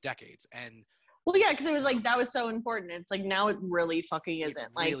for, like, decades. And Well, yeah, because it was like, that was so important. It's like, now it really fucking isn't. it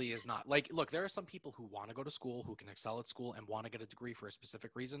really is not. Like, look, there are some people who want to go to school, who can excel at school and want to get a degree for a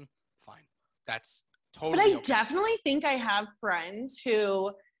specific reason. Fine. That's totally But I okay. definitely think I have friends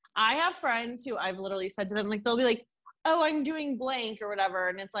who I've literally said to them, like, they'll be like, oh, I'm doing blank or whatever.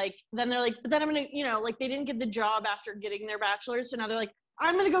 And it's like, then they're like, but then I'm going to, you know, like, they didn't get the job after getting their bachelor's. So now they're like,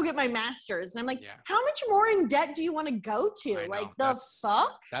 I'm going to go get my master's. And I'm like, how much more in debt do you want to go to? Like,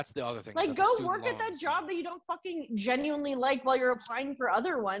 fuck? That's the other thing. Like, go work at that job that you don't fucking genuinely like while you're applying for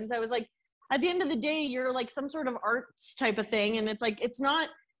other ones. I was like, at the end of the day, you're like some sort of arts type of thing. And it's like,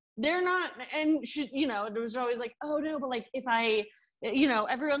 they're not, and you know, it was always like, oh no, but like, if I, you know,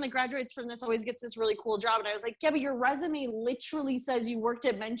 everyone that graduates from this always gets this really cool job. And I was like, yeah, but your resume literally says you worked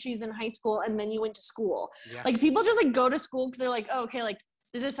at Menchie's in high school and then you went to school. Yeah. Like, people just, like, go to school because they're like, oh, okay, like,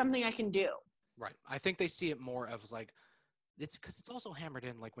 this is something I can do. Right. I think they see it more of, like, it's because it's also hammered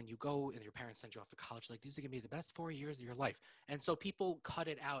in, like, when you go and your parents send you off to college, like, these are going to be the best 4 years of your life. And so people cut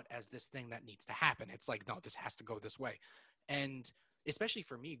it out as this thing that needs to happen. It's like, no, this has to go this way. And especially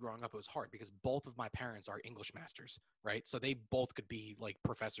for me growing up, it was hard because both of my parents are English masters, right? So they both could be, like,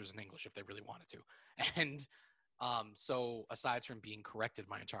 professors in English if they really wanted to. And so aside from being corrected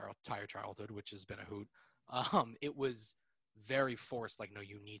my entire childhood, which has been a hoot, it was very forced, like, no,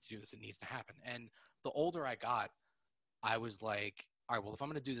 you need to do this. It needs to happen. And the older I got, I was like, all right, well, if I'm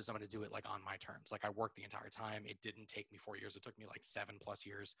going to do this, I'm going to do it, like, on my terms. Like, I worked the entire time. It didn't take me 4 years. It took me like 7+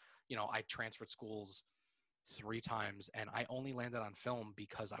 years. You know, I transferred schools 3 times and I only landed on film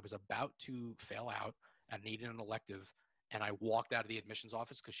because I was about to fail out and needed an elective. And I walked out of the admissions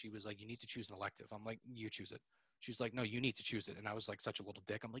office because she was like, you need to choose an elective. I'm like, you choose it. She's like, no, you need to choose it. And I was like such a little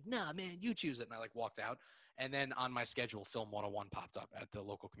dick. I'm like, nah, man, you choose it. And I, like, walked out. And then on my schedule, Film 101 popped up at the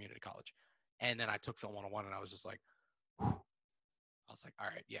local community college. And then I took Film 101 and I was just like, whew. I was like, all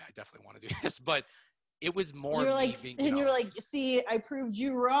right, yeah, I definitely want to do this. But it was more you're like, leaving, and you're like, see, I proved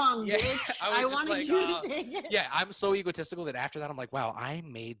you wrong, bitch. I wanted like, you to take it. Yeah, I'm so egotistical that after that, I'm like, wow, I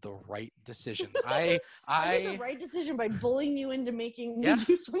made the right decision. I made the right decision by bullying you into making me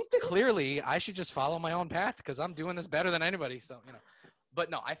do something. Clearly, I should just follow my own path because I'm doing this better than anybody. So, you know, But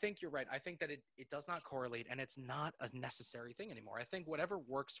no, I think you're right. I think that it does not correlate, and it's not a necessary thing anymore. I think whatever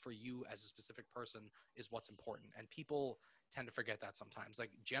works for you as a specific person is what's important, and people tend to forget that sometimes.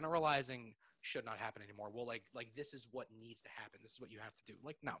 Like, generalizing should not happen anymore. Well, like this is what needs to happen. This is what you have to do.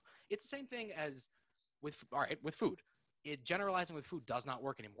 Like, no, it's the same thing as with food. Generalizing with food does not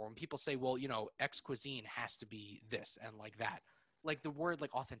work anymore. When people say, well, X cuisine has to be this and like that, like the word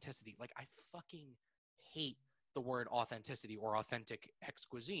like authenticity, like I fucking hate the word authenticity or authentic X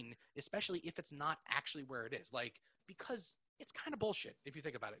cuisine, especially if it's not actually where it is. Like, because it's kind of bullshit if you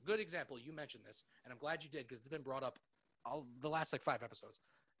think about it. Good example, you mentioned this, and I'm glad you did because it's been brought up the last like 5 episodes.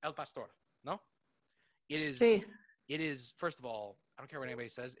 El Pastor, no? It is. Sí. It is. First of all, I don't care what anybody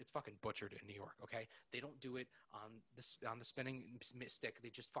says. It's fucking butchered in New York. Okay, they don't do it on the spinning stick. They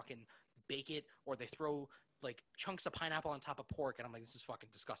just fucking bake it, or they throw like chunks of pineapple on top of pork, and I'm like, this is fucking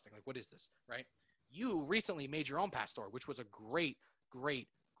disgusting. Like, what is this, right? You recently made your own pastor, which was a great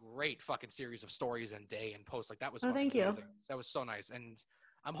fucking series of stories and day and posts. Like, that was thank amazing. you. That was so nice. And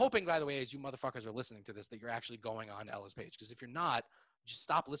I'm hoping, by the way, as you motherfuckers are listening to this, that you're actually going on Ella's page. Because if you're not, just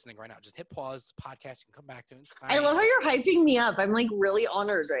stop listening right now. Just hit pause, the podcast. You can come back to it. It's fine. I love how you're hyping me up. I'm like really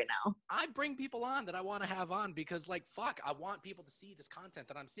honored right now. I bring people on that I want to have on because, like, fuck, I want people to see this content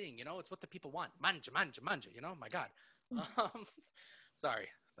that I'm seeing. It's what the people want. Manja. My God. Sorry.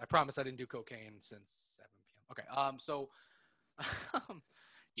 I promise I didn't do cocaine since 7 p.m. Okay. So.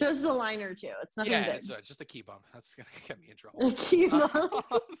 Just a line or two. It's nothing big. Yeah, it's just a key bump. That's going to get me in trouble. A key bump.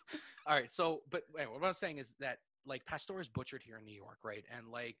 All right. So, but anyway, what I'm saying is that, like, Pastor is butchered here in New York, right? And,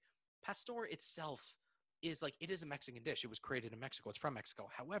 like, Pastor itself is, like, it is a Mexican dish. It was created in Mexico. It's from Mexico.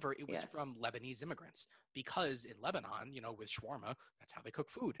 However, it was from Lebanese immigrants because in Lebanon, with shawarma, that's how they cook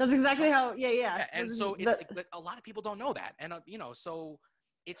food. That's exactly how, yeah. And so it's like, but a lot of people don't know that. And, so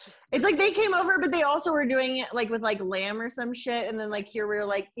it's just. It's like they came over, but they also were doing it, like, with, like, lamb or some shit. And then, like, here we were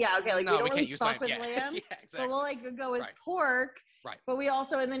like, yeah, okay, like, we don't really fuck with lamb. Yeah, exactly. So we'll, like, go with pork. Right. But we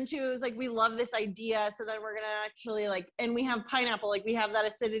also, and then too, it was like, we love this idea. So then we're going to actually, like, and we have pineapple, like, we have that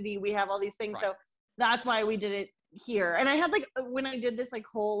acidity. We have all these things. Right. So that's why we did it here. And I had, like, when I did this, like,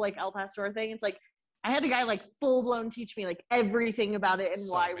 whole, like, El Pastor thing, it's like, I had a guy, like, full blown teach me, like, everything about it and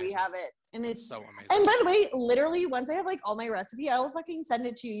why we have it. And it's so amazing. And by the way, literally, once I have, like, all my recipe, I'll fucking send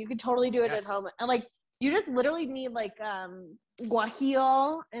it to you. You could totally do it at home. And, like, you just literally need, like,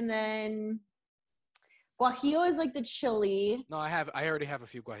 guajillo, and then guajillo is like the chili. No, I already have a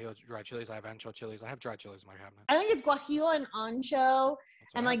few guajillo dried chilies. I have ancho chilies. I have dried chilies in my cabinet. I think it's guajillo and ancho,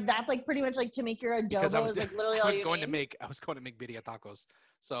 and like that's like pretty much like to make your adobo is like literally all you need. I was going to make birria tacos,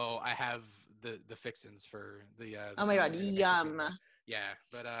 so I have the fixins for the. Oh my god, yum! Yeah,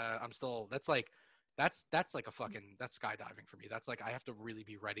 but I'm still. That's like a fucking, that's skydiving for me. That's like, I have to really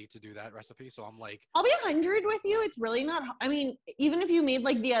be ready to do that recipe. So I'm like, I'll be 100 with you. It's really not, I mean, even if you made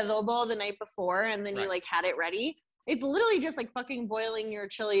like the adobo the night before and then you like had it ready, it's literally just like fucking boiling your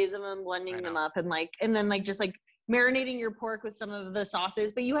chilies and then blending them up and then like just like marinating your pork with some of the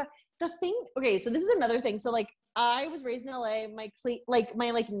sauces. But you have the thing. Okay. So this is another thing. So like I was raised in LA, my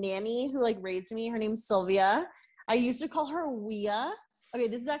nanny who like raised me, her name's Sylvia. I used to call her Wea. Okay,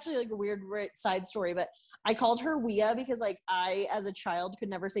 this is actually like a weird side story, but I called her Wea because like I, as a child, could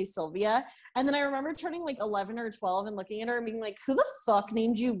never say Sylvia. And then I remember turning like 11 or 12 and looking at her and being like, who the fuck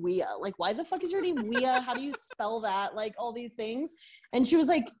named you Wea? Like, why the fuck is your name Wea? How do you spell that? Like all these things. And she was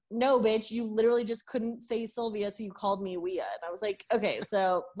like, no, bitch, you literally just couldn't say Sylvia, so you called me Wea. And I was like, okay,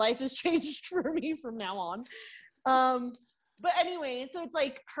 so life has changed for me from now on. But anyway, so it's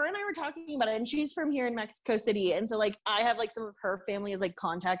like her and I were talking about it, and she's from here in Mexico City. And so like I have like some of her family as like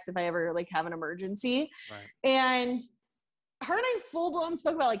contacts if I ever like have an emergency. Right. And her and I full blown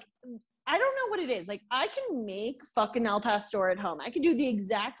spoke about like, I don't know what it is. Like I can make fucking El Pastor at home. I can do the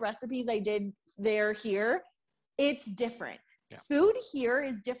exact recipes I did here. It's different. Yeah. Food here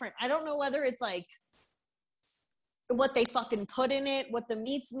is different. I don't know whether it's like what they fucking put in it, what the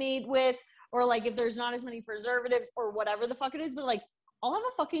meat's made with, or like if there's not as many preservatives or whatever the fuck it is, but like I'll have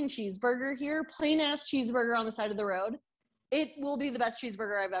a fucking cheeseburger here, plain ass cheeseburger on the side of the road. It will be the best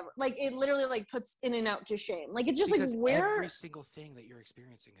cheeseburger I've ever, like it literally like puts In-N-Out to shame. Like it's just because like where every single thing that you're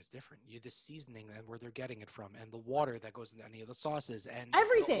experiencing is different. The seasoning and where they're getting it from, and the water that goes into any of the sauces, and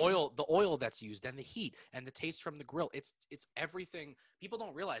everything, the oil that's used, and the heat and the taste from the grill. It's everything. People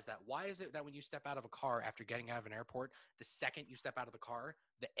don't realize that. Why is it that when you step out of a car after getting out of an airport, the second you step out of the car,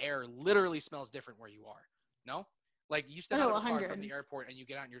 the air literally smells different where you are? No? Like you step out of the car from the airport and you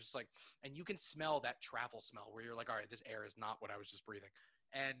get out and you're just like, and you can smell that travel smell where you're like, all right, this air is not what I was just breathing.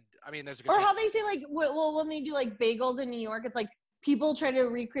 And I mean, there's a good how they say like, well, when they do like bagels in New York, it's like people try to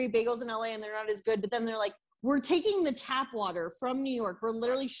recreate bagels in LA and they're not as good, but then they're like, we're taking the tap water from New York. We're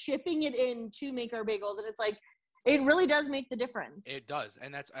literally shipping it in to make our bagels. And it's like, it really does make the difference. It does.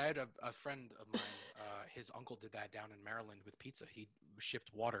 And I had a friend of mine, his uncle did that down in Maryland with pizza. He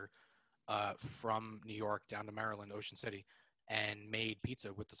shipped water from New York down to Maryland, Ocean City, and made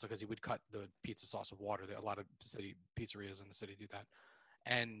pizza with this because he would cut the pizza sauce with water. A lot of city pizzerias in the city do that.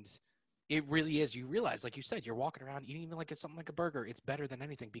 And it really is. You realize, like you said, you're walking around eating even like it's something like a burger. It's better than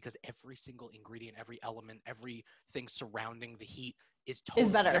anything because every single ingredient, every element, everything surrounding the heat is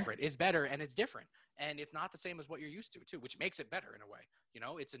totally different. It's better and it's different. And it's not the same as what you're used to, too, which makes it better in a way. You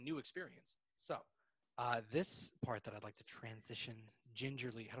know, it's a new experience. So this part that I'd like to transition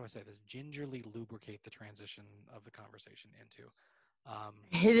gingerly, how do I say this? Gingerly lubricate the transition of the conversation into. I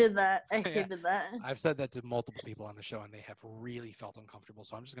hated that. I hated that. I've said that to multiple people on the show and they have really felt uncomfortable.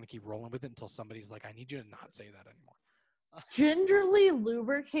 So I'm just going to keep rolling with it until somebody's like, I need you to not say that anymore. Gingerly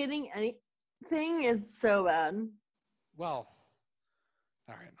lubricating anything is so bad. Well,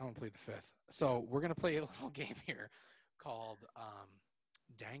 all right. I'm going to plead the fifth. So we're going to play a little game here called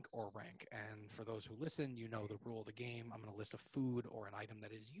Dank or Rank. And for those who listen, you know the rule of the game. I'm going to list a food or an item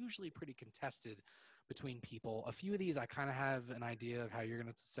that is usually pretty contested between people. A few of these I kind of have an idea of how you're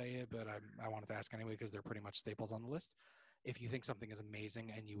going to say it, but I wanted to ask anyway because they're pretty much staples on the list. If you think something is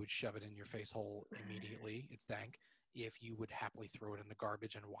amazing and you would shove it in your face hole immediately, it's dank. If you would happily throw it in the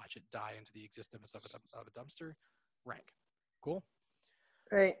garbage and watch it die into the existence of a dumpster, rank. Cool?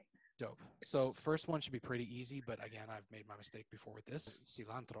 Right. Dope. So first one should be pretty easy, but again, I've made my mistake before with this.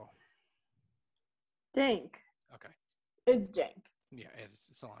 Cilantro. Dank. Okay. It's dank. Yeah,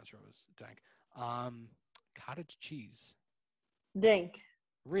 cilantro is dank. Cottage cheese. Dank.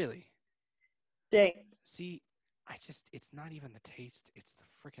 Really? Dank. See, it's not even the taste. It's the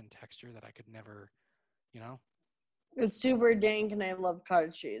freaking texture that I could never, you know? It's super dank and I love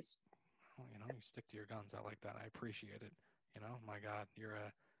cottage cheese. Well, you know, you stick to your guns. I like that. I appreciate it. You know, my God, you're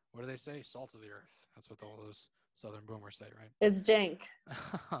what do they say? Salt of the earth. That's what all those Southern boomers say, right? It's dank.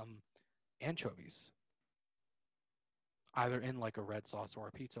 Anchovies. Either in like a red sauce or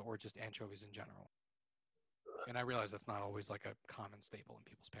a pizza or just anchovies in general. And I realize that's not always like a common staple in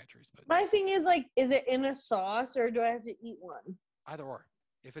people's pantries, but my thing is like, is it in a sauce or do I have to eat one? Either or.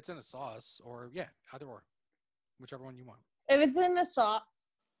 If it's in a sauce or either or. Whichever one you want. If it's in a sauce,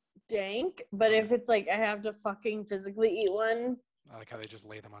 dank. But if it's like I have to fucking physically eat one, I like how they just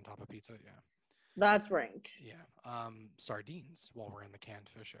lay them on top of pizza. Yeah. That's rank. Yeah. Sardines while we're in the canned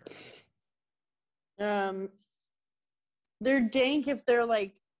fish area. They're dank if they're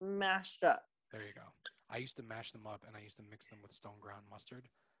like mashed up. There you go. I used to mash them up and I used to mix them with stone ground mustard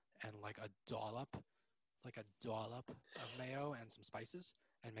and like a dollop of mayo and some spices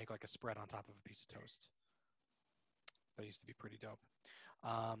and make like a spread on top of a piece of toast. That used to be pretty dope.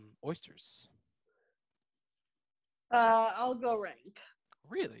 Oysters. I'll go rank.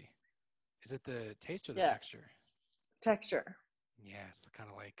 Really? Is it the taste or the texture? Texture. Yeah, it's kind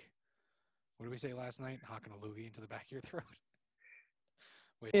of like, what did we say last night? Hocking a loogie into the back of your throat.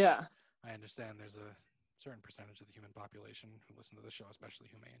 Which I understand there's a certain percentage of the human population who listen to the show, especially,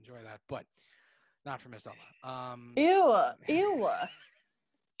 who may enjoy that, but not for Miss Ella. Ew.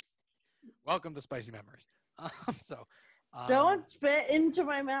 Welcome to Spicy Memories. Don't spit into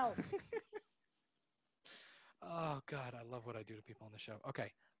my mouth. Oh God, I love what I do to people on the show.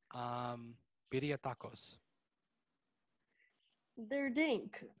 Okay. Birria tacos. They're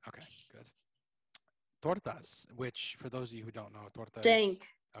dank. Okay, good. Tortas, which for those of you who don't know, torta dank.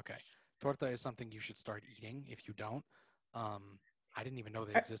 Okay. Torta is something you should start eating if you don't. I didn't even know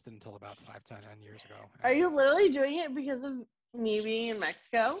they existed until about 5-10 years ago. Are you literally doing it because of me being in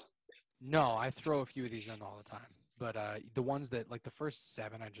Mexico? No, I throw a few of these in all the time. But the ones that, like the first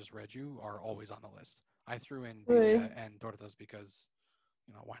 7 I just read you, are always on the list. I threw in birria and tortas because,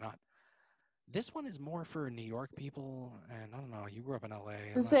 you know, why not? This one is more for New York people, and I don't know, you grew up in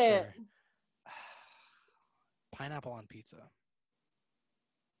LA. I'm Say not sure. Pineapple on pizza.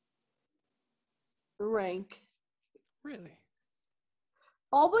 Rank. Really?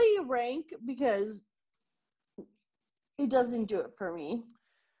 I'll be rank because it doesn't do it for me.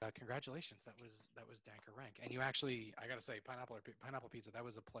 Congratulations, that was Danker Rank, and you actually, I gotta say, pineapple pizza. That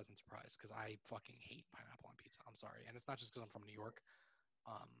was a pleasant surprise because I fucking hate pineapple on pizza. I'm sorry, and it's not just because I'm from New York.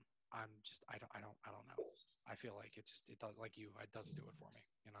 I don't know. I feel like it does, like you, it doesn't do it for me.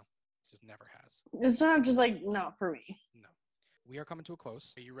 You know, just never has. It's not just like not for me. No. We are coming to a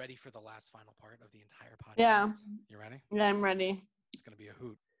close. Are you ready for the last final part of the entire podcast? Yeah. You ready? Yeah, I'm ready. It's gonna be a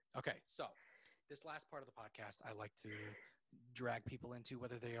hoot. Okay, so this last part of the podcast, I like to drag people into,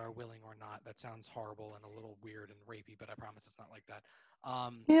 whether they are willing or not. That sounds horrible and a little weird and rapey, but I promise it's not like that.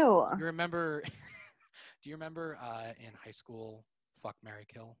 Ew. You remember Do you remember in high school, Fuck, Marry,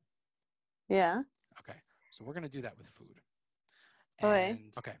 Kill? Yeah. Okay. So we're going to do that with food. Okay. And,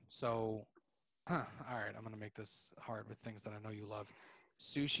 okay. So, all right. I'm going to make this hard with things that I know you love.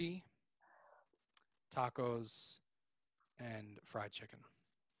 Sushi, tacos, and fried chicken.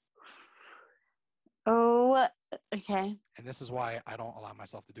 Oh, okay. And this is why I don't allow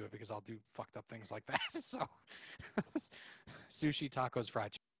myself to do it, because I'll do fucked up things like that. So, sushi, tacos,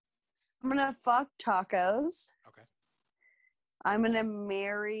 fried chicken. I'm gonna fuck tacos. Okay. I'm gonna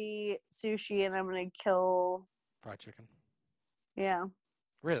marry sushi, and I'm gonna kill. Fried chicken. Yeah.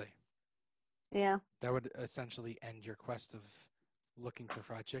 Really? Yeah. That would essentially end your quest of looking for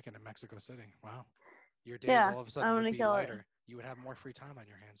fried chicken in Mexico City. Wow. Your days Yeah. all of a sudden I'm would gonna be kill lighter. it. You would have more free time on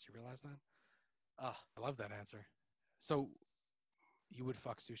your hands. You realize that? Oh, I love that answer. So you would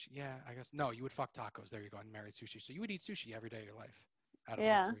fuck sushi. Yeah, I guess. No, you would fuck tacos. There you go. And marry sushi. So you would eat sushi every day of your life out of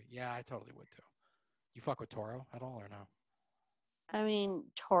those three. Yeah, I totally would too. You fuck with Toro at all or no? I mean,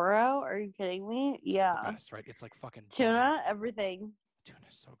 Toro? Are you kidding me? It's the Yeah. best, right? It's like fucking Tuna, butter. everything. Tuna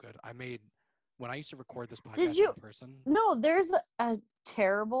is so good. When I used to record this Did podcast you? in person. No, there's a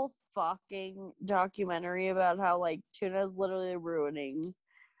terrible fucking documentary about how like tuna is literally ruining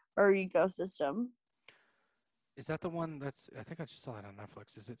our ecosystem. Is that the one I think I just saw that on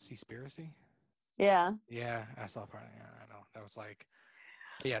Netflix. Is it Seaspiracy? Yeah. Yeah, I saw part of it. Yeah, I know. That was like,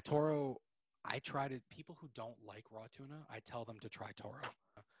 yeah, Toro. I tried it. People who don't like raw tuna, I tell them to try Toro.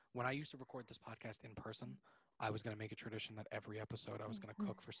 When I used to record this podcast in person, I was going to make a tradition that every episode I was going to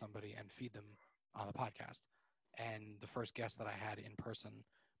cook for somebody and feed them on the podcast. And the first guest that I had in person,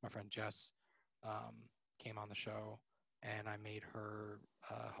 my friend Jess, came on the show, and I made her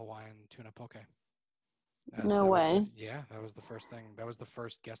Hawaiian tuna poke. No way. That was the first thing. That was the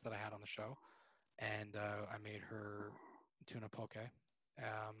first guest that I had on the show. And I made her tuna poke,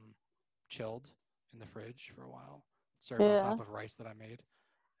 chilled in the fridge for a while, served on top of rice that I made.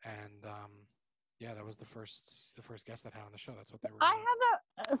 And yeah, that was the first guest that I had on the show. That's what they were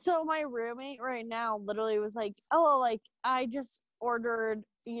doing. So my roommate right now literally was like, oh, like I just ordered,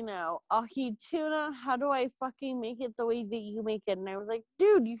 ahi tuna. How do I fucking make it the way that you make it? And I was like,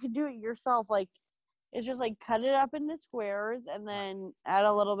 dude, you could do it yourself. Like, it's just like cut it up into squares and then add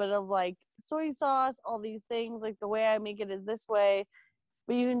a little bit of like soy sauce, all these things. Like the way I make it is this way,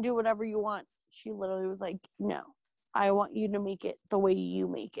 but you can do whatever you want. She literally was like, no, I want you to make it the way you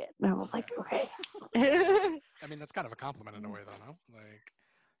make it. And I was like, okay. I mean, that's kind of a compliment in a way, though, no? Like,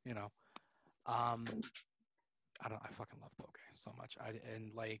 I fucking love poke so much. I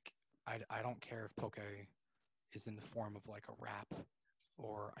don't care if poke is in the form of like a wrap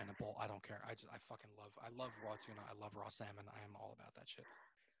or in a bowl. I don't care. I love raw tuna. I love raw salmon. I am all about that shit.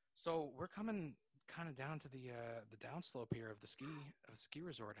 So we're coming kind of down to the downslope here of the ski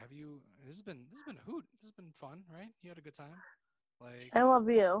resort. This has been a hoot. This has been fun, right? You had a good time? Like, I love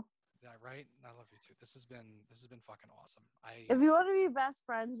you. Yeah, right. I love you too. This has been fucking awesome. If you want to be best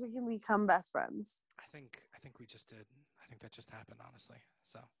friends, we can become best friends. I think we just did. I think that just happened, honestly.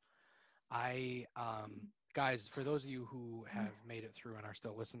 So guys, for those of you who have made it through and are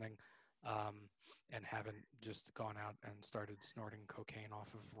still listening, and haven't just gone out and started snorting cocaine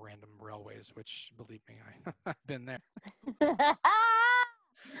off of random railways, which, believe me, I've been there.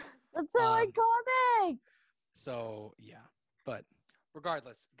 That's so iconic. So yeah, but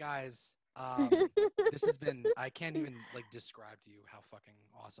regardless, guys, this has been, I can't even like describe to you how fucking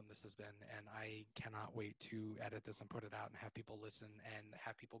awesome this has been, and I cannot wait to edit this and put it out and have people listen and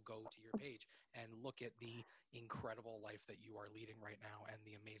have people go to your page and look at the incredible life that you are leading right now and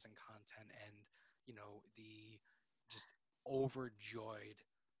the amazing content and the just overjoyed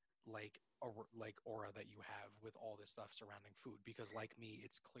aura that you have with all this stuff surrounding food, because like me,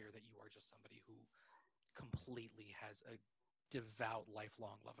 it's clear that you are just somebody who completely has a devout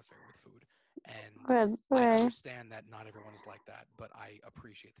lifelong love affair with food, and I understand that not everyone is like that, but I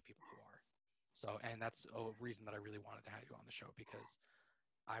appreciate the people who are. So, and that's a reason that I really wanted to have you on the show, because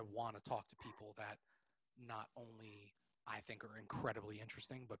I want to talk to people that not only I think are incredibly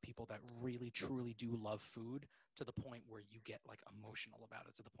interesting, but people that really truly do love food to the point where you get like emotional about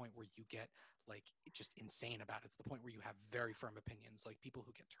it, to the point where you get like just insane about it, to the point where you have very firm opinions, like people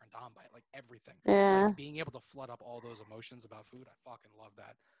who get turned on by it, like everything. Yeah. Like being able to flood up all those emotions about food, I fucking love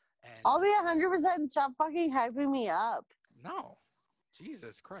that. And I'll be 100%. Stop fucking hyping me up. No,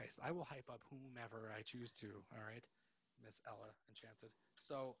 Jesus Christ, I will hype up whomever I choose to. All right, Miss Ella Enchanted.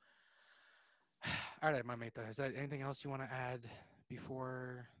 So. All right, my mate. Is there anything else you want to add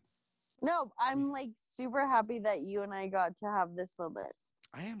before? No, I'm like super happy that you and I got to have this moment.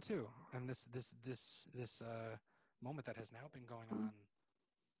 I am too, and this moment that has now been going on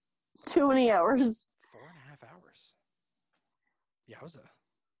 2 many hours. 4.5 Yeah,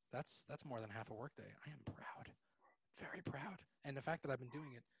 that's more than half a workday. I am proud, very proud, and the fact that I've been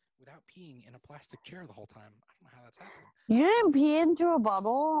doing it without peeing in a plastic chair the whole time. I don't know how that's happening. You didn't pee into a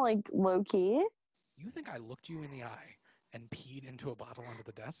bottle, like low key? You think I looked you in the eye and peed into a bottle under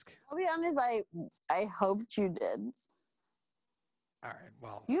the desk? I'll be honest, I hoped you did. All right,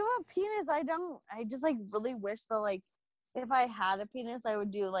 well. You have a penis. I don't. I just like really wish that like if I had a penis, I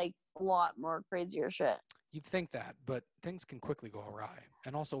would do like a lot more crazier shit. You'd think that, but things can quickly go awry.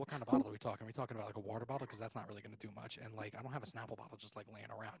 And also, what kind of bottle are we talking? Are we talking about like a water bottle? Because that's not really going to do much. And like, I don't have a Snapple bottle just like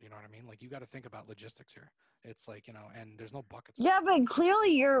laying around. You know what I mean? Like, you got to think about logistics here. It's like, you know, and there's no buckets. Yeah, but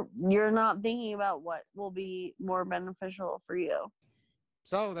clearly you're not thinking about what will be more beneficial for you.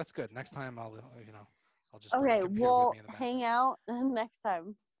 So that's good. Next time I'll just okay. bring the computer We'll with me in the bathroom. hang out next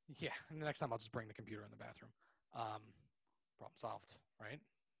time. Yeah, and the next time I'll just bring the computer in the bathroom. Problem solved, right?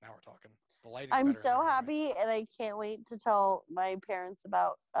 Now we're talking. The lighting. I'm so happy, and I can't wait to tell my parents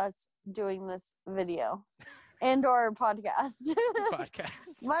about us doing this video and or podcast. Podcast.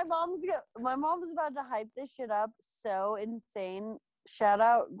 My mom's about to hype this shit up so insane. Shout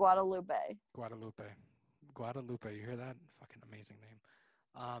out Guadalupe. Guadalupe. You hear that? Fucking amazing name.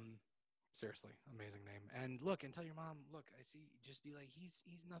 Seriously, amazing name. And look, and tell your mom, look, I see. Just be like, he's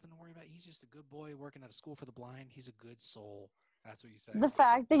nothing to worry about. He's just a good boy working at a school for the blind. He's a good soul. That's what you say. The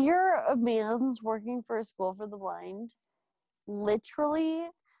fact that you're a man's working for a school for the blind, literally,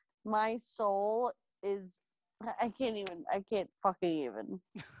 my soul is. I can't fucking even.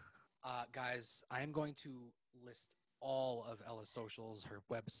 Guys, I am going to list all of Ella's socials, her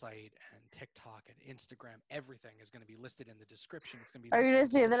website and TikTok and Instagram. Everything is going to be listed in the description. It's going to be. Are you going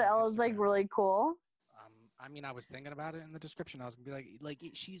to say that Ella's like really cool? I mean, I was thinking about it in the description. I was gonna be like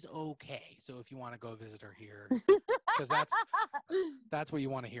she's okay. So if you want to go visit her here, because that's what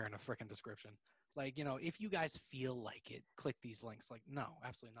you want to hear in a freaking description. Like, you know, if you guys feel like it, click these links. Like, no,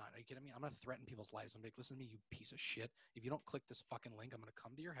 absolutely not. Are you kidding me? I'm gonna threaten people's lives. I'm like, listen to me, you piece of shit. If you don't click this fucking link, I'm gonna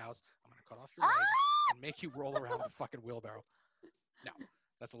come to your house. I'm gonna cut off your legs and make you roll around with a fucking wheelbarrow. No,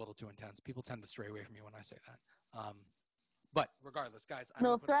 that's a little too intense. People tend to stray away from me when I say that. But regardless, guys,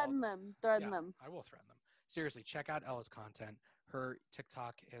 threaten them. I will threaten them. Seriously, check out Ella's content. Her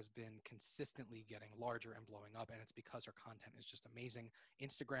TikTok has been consistently getting larger and blowing up, and it's because her content is just amazing.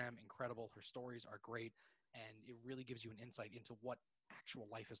 Instagram, incredible. Her stories are great, and it really gives you an insight into what actual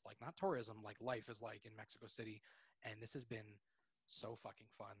life is like. Not tourism, like life is like in Mexico City. And this has been so fucking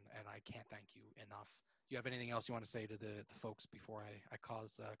fun, and I can't thank you enough. Do you have anything else you want to say to the folks before I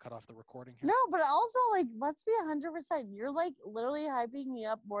cut off the recording here? No, but also, like, let's be 100%. You're, like, literally hyping me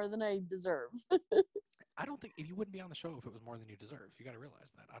up more than I deserve. I don't think you wouldn't be on the show if it was more than you deserve. You got to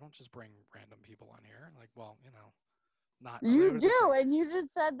realize that. I don't just bring random people on here. Like, well, you know, not. You do, and you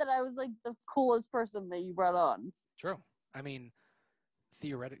just said that I was, like, the coolest person that you brought on. True. I mean,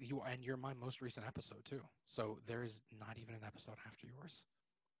 theoretically, you're my most recent episode, too. So there is not even an episode after yours.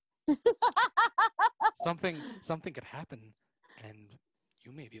 Something could happen, and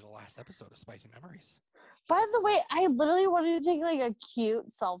you may be the last episode of Spicy Memories. By the way, I literally wanted to take like a cute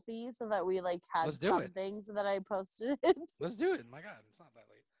selfie so that we like had something so that I posted it. Let's do it. My God, it's not that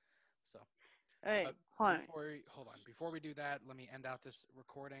late. So, all right, hold on. Before we do that, let me end out this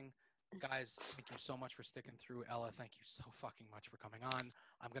recording. Guys, thank you so much for sticking through. Ella, thank you so fucking much for coming on.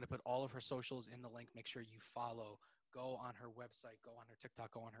 I'm going to put all of her socials in the link. Make sure you follow. Go on her website. Go on her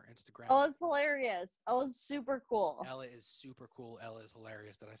TikTok. Go on her Instagram. Ella's hilarious. Ella's super cool. Ella is super cool. Ella is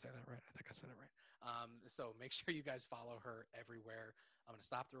hilarious. Did I say that right? I think I said it right. So make sure you guys follow her everywhere. I'm going to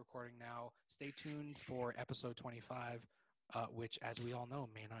stop the recording now. Stay tuned for episode 25. Which, as we all know,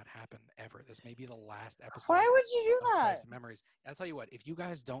 may not happen ever. This may be the last episode. Why would you do that? Spicy Memories. I'll tell you what. If you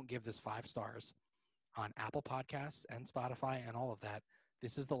guys don't give this 5 stars on Apple Podcasts and Spotify and all of that,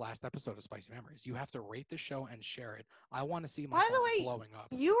 this is the last episode of Spicy Memories. You have to rate the show and share it. I want to see my phone blowing up.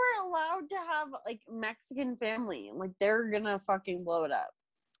 You were allowed to have like Mexican family. Like they're gonna fucking blow it up.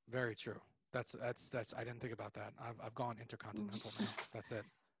 Very true. That's. I didn't think about that. I've gone intercontinental now. That's it.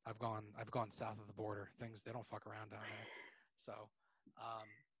 I've gone south of the border. Things they don't fuck around down there. So,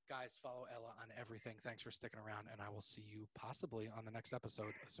 guys, follow Ella on everything. Thanks for sticking around, and I will see you possibly on the next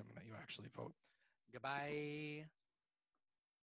episode, assuming that you actually vote. Goodbye.